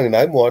I'll probably only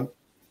name one.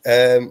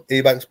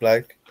 Ebanks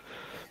Blake.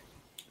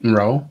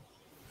 Roll.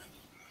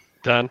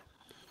 Dan.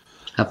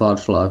 Havard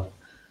Flow.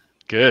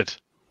 Good.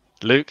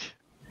 Luke.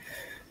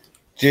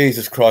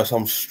 Jesus Christ,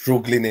 I'm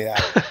struggling here.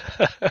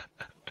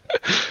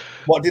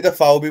 What did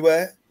Afobe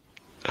wear?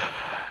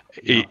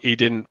 He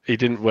didn't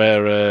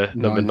wear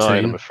number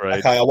 9, I'm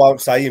afraid. Okay, I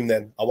won't say him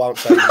then.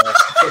 Take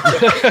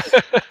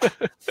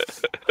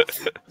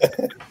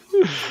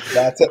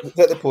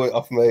the point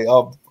off me.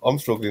 I'm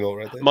struggling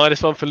already.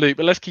 -1 for Luke,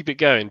 but let's keep it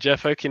going.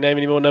 Jeffo, can you name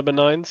any more number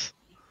 9s?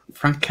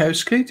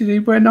 Frankowski, did he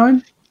wear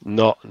 9?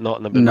 Not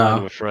number 9,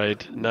 I'm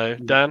afraid. No.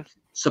 Dan?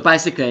 So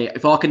basically,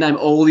 if I can name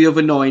all the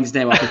other 9s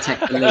now, I can take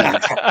the lead.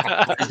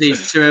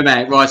 These 2 are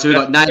out. Right, so we've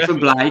got Nathan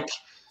Blake.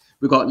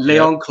 We've got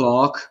Leon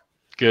Clark.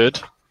 Good.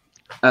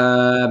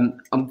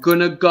 I'm going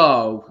to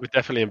go... We're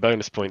definitely in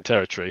bonus point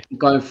territory. I'm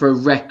going for a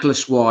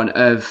reckless one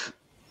of...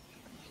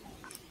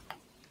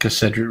 Because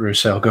Cedric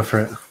Roussel, go for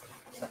it.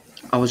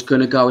 I was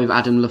going to go with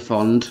Adam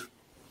Lafond.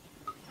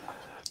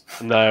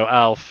 No,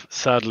 Alf.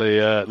 Sadly,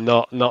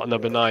 not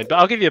number 9. But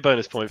I'll give you a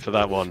bonus point for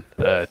that one,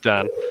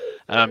 Dan.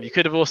 You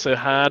could have also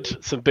had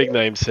some big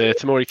names here: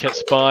 Tamori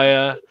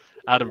Ketspire,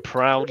 Adam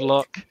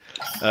Proudlock,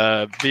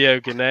 Vio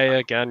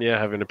Gania,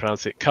 having to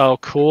pronounce it, Carl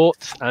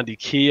Court, Andy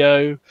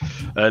Keogh,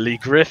 Lee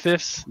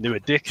Griffiths,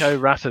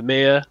 Nuadiko, Rafa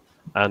Mir,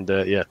 and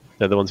they're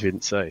the ones we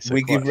didn't say. So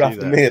we give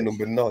Rafa Mir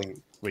number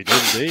 9. We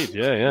did indeed,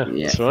 yeah.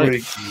 That's right.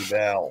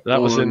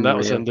 That was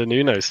under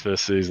Nuno's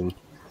first season.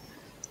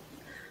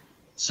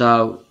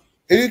 So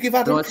who give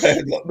Adam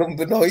Proudlock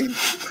number 9?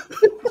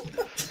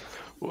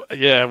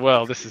 Yeah,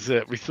 well, this is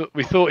it. We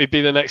thought he'd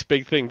be the next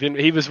big thing, didn't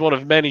we? He was one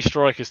of many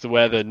strikers to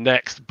wear the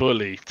next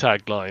bully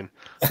tagline,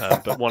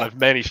 but one of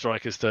many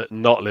strikers to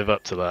not live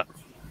up to that.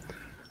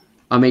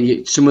 I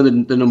mean, some of the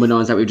number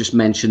 9s that we just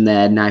mentioned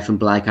there, Nathan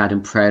Blake, Adam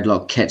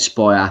Proudlock,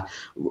 Ketspire,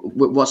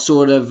 what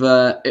sort of,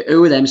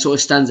 who of them sort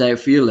of stands out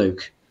for you,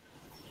 Luke?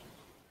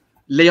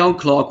 Leon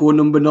Clark wore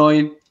number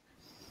 9.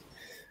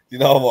 You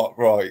know what,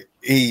 right?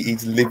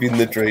 He's living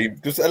the dream.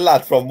 Just a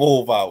lad from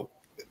Morval,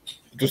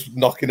 just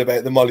knocking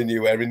about the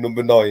Molyneux wearing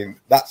number 9.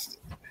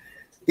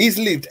 He's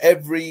lived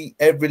every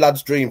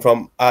lad's dream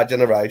from our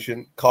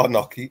generation. Can't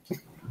knock it.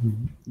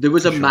 There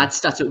was a mad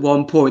stat at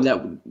one point that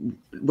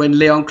when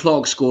Leon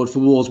Clark scored for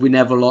Wolves, we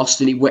never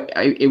lost, and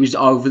it was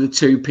over the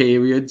 2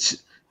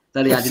 periods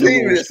that he had in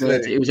the Wolves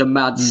shirt. It was a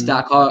mad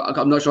stat.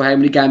 I'm not sure how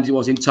many games it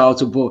was in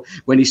total, but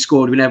when he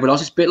scored, we never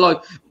lost. It's a bit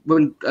like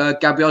when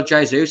Gabriel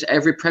Jesus,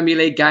 every Premier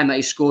League game that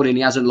he scored in,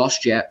 he hasn't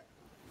lost yet.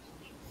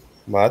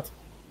 Mad.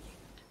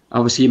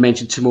 Obviously, you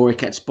mentioned Tamori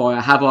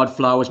Ketspire. Havard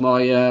Flow was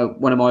my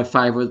one of my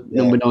favourite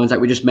number 9s that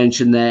we just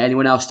mentioned there.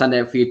 Anyone else stand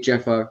out for you,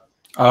 Jeffo?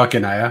 Oh,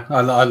 Ganea.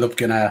 I love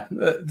Ganea.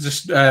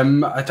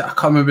 I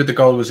can't remember who the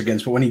goal was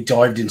against, but when he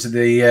dived into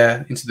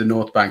the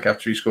North Bank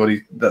after he scored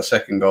that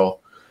second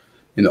goal,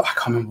 I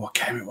can't remember what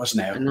game it was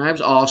now. And it was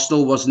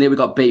Arsenal, wasn't it? We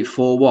got beat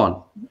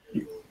 4-1.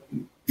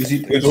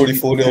 It was already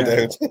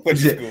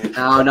 4-0 No,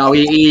 down. no,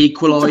 he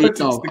equalised.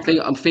 No,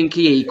 I think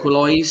he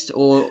equalised,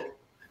 or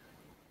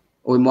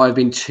it might have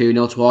been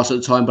 2-0 to us at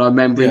the time. But I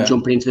remember him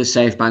jumping into the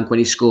safe bank when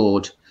he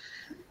scored.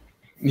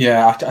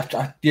 Yeah, I've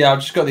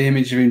just got the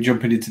image of him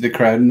jumping into the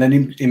crowd and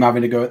then him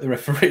having to go at the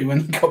referee when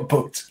he got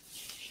booked.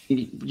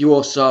 You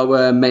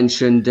also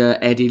mentioned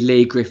Eddie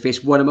Lee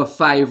Griffiths. One of my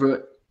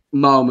favourite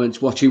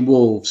moments watching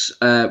Wolves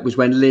was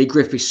when Lee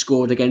Griffiths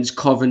scored against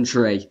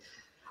Coventry.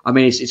 I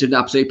mean, it's an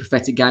absolutely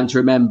pathetic game to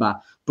remember.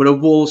 But a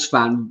Wolves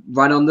fan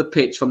ran on the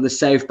pitch from the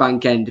South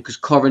Bank end because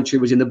Coventry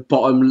was in the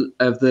bottom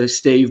of the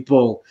Steve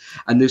Bull.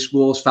 And this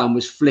Wolves fan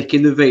was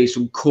flicking the V's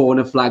from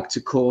corner flag to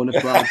corner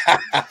flag.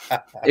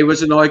 It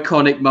was an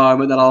iconic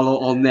moment that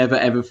I'll never,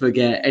 ever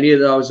forget. Any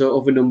of those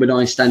other number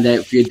 9 stand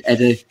out for you,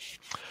 Eddie?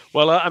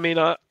 Well, I mean,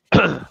 I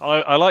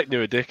like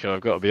Nuadiko,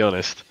 I've got to be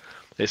honest.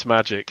 It's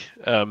magic.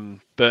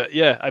 But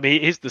yeah, I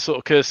mean, he's the sort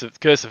of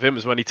curse of him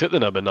was when he took the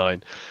number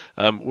 9.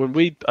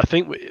 I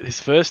think his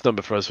first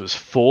number for us was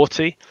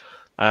 40.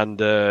 And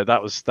that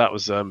was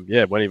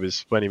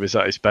when he was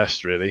at his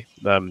best, really,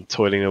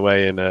 toiling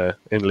away in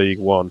League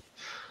One.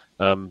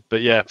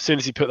 But yeah, as soon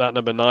as he put that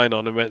number 9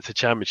 on and went to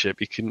Championship,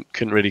 he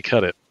couldn't really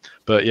cut it.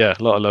 But yeah,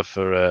 a lot of love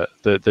for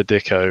the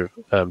Dicko,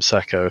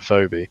 Sacco,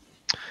 Phobie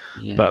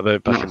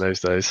back in those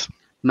days.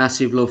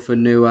 Massive love for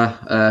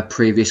Nua,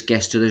 previous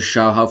guest to the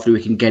show. Hopefully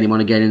we can get him on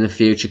again in the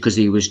future because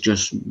he was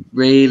just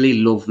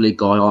really lovely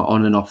guy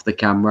on and off the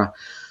camera.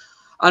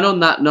 And on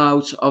that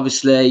note,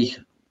 obviously,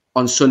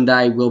 on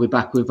Sunday, we'll be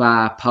back with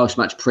our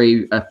post-match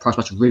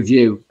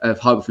review of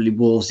hopefully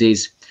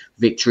Wolves'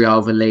 victory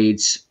over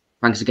Leeds.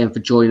 Thanks again for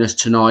joining us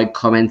tonight,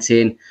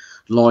 commenting,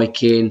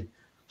 liking,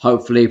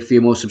 hopefully a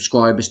few more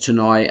subscribers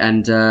tonight.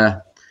 And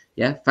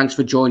thanks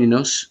for joining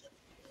us.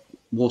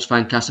 Wolves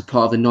Fancast are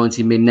part of the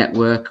 90 Min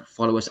Network.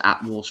 Follow us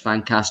at Wolves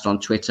Fancast on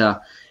Twitter,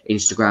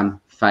 Instagram,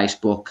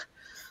 Facebook.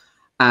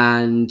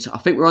 And I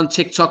think we're on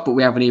TikTok, but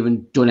we haven't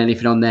even done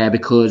anything on there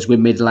because we're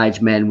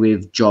middle-aged men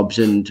with jobs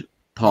and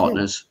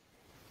partners.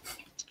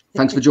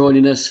 Thanks for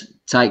joining us.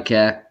 Take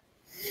care.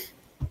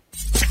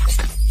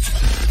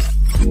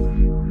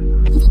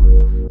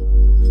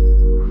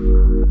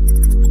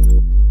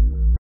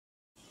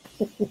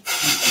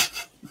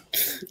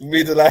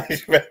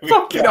 Middle-aged men.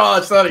 Fucking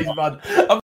arse, that is bad.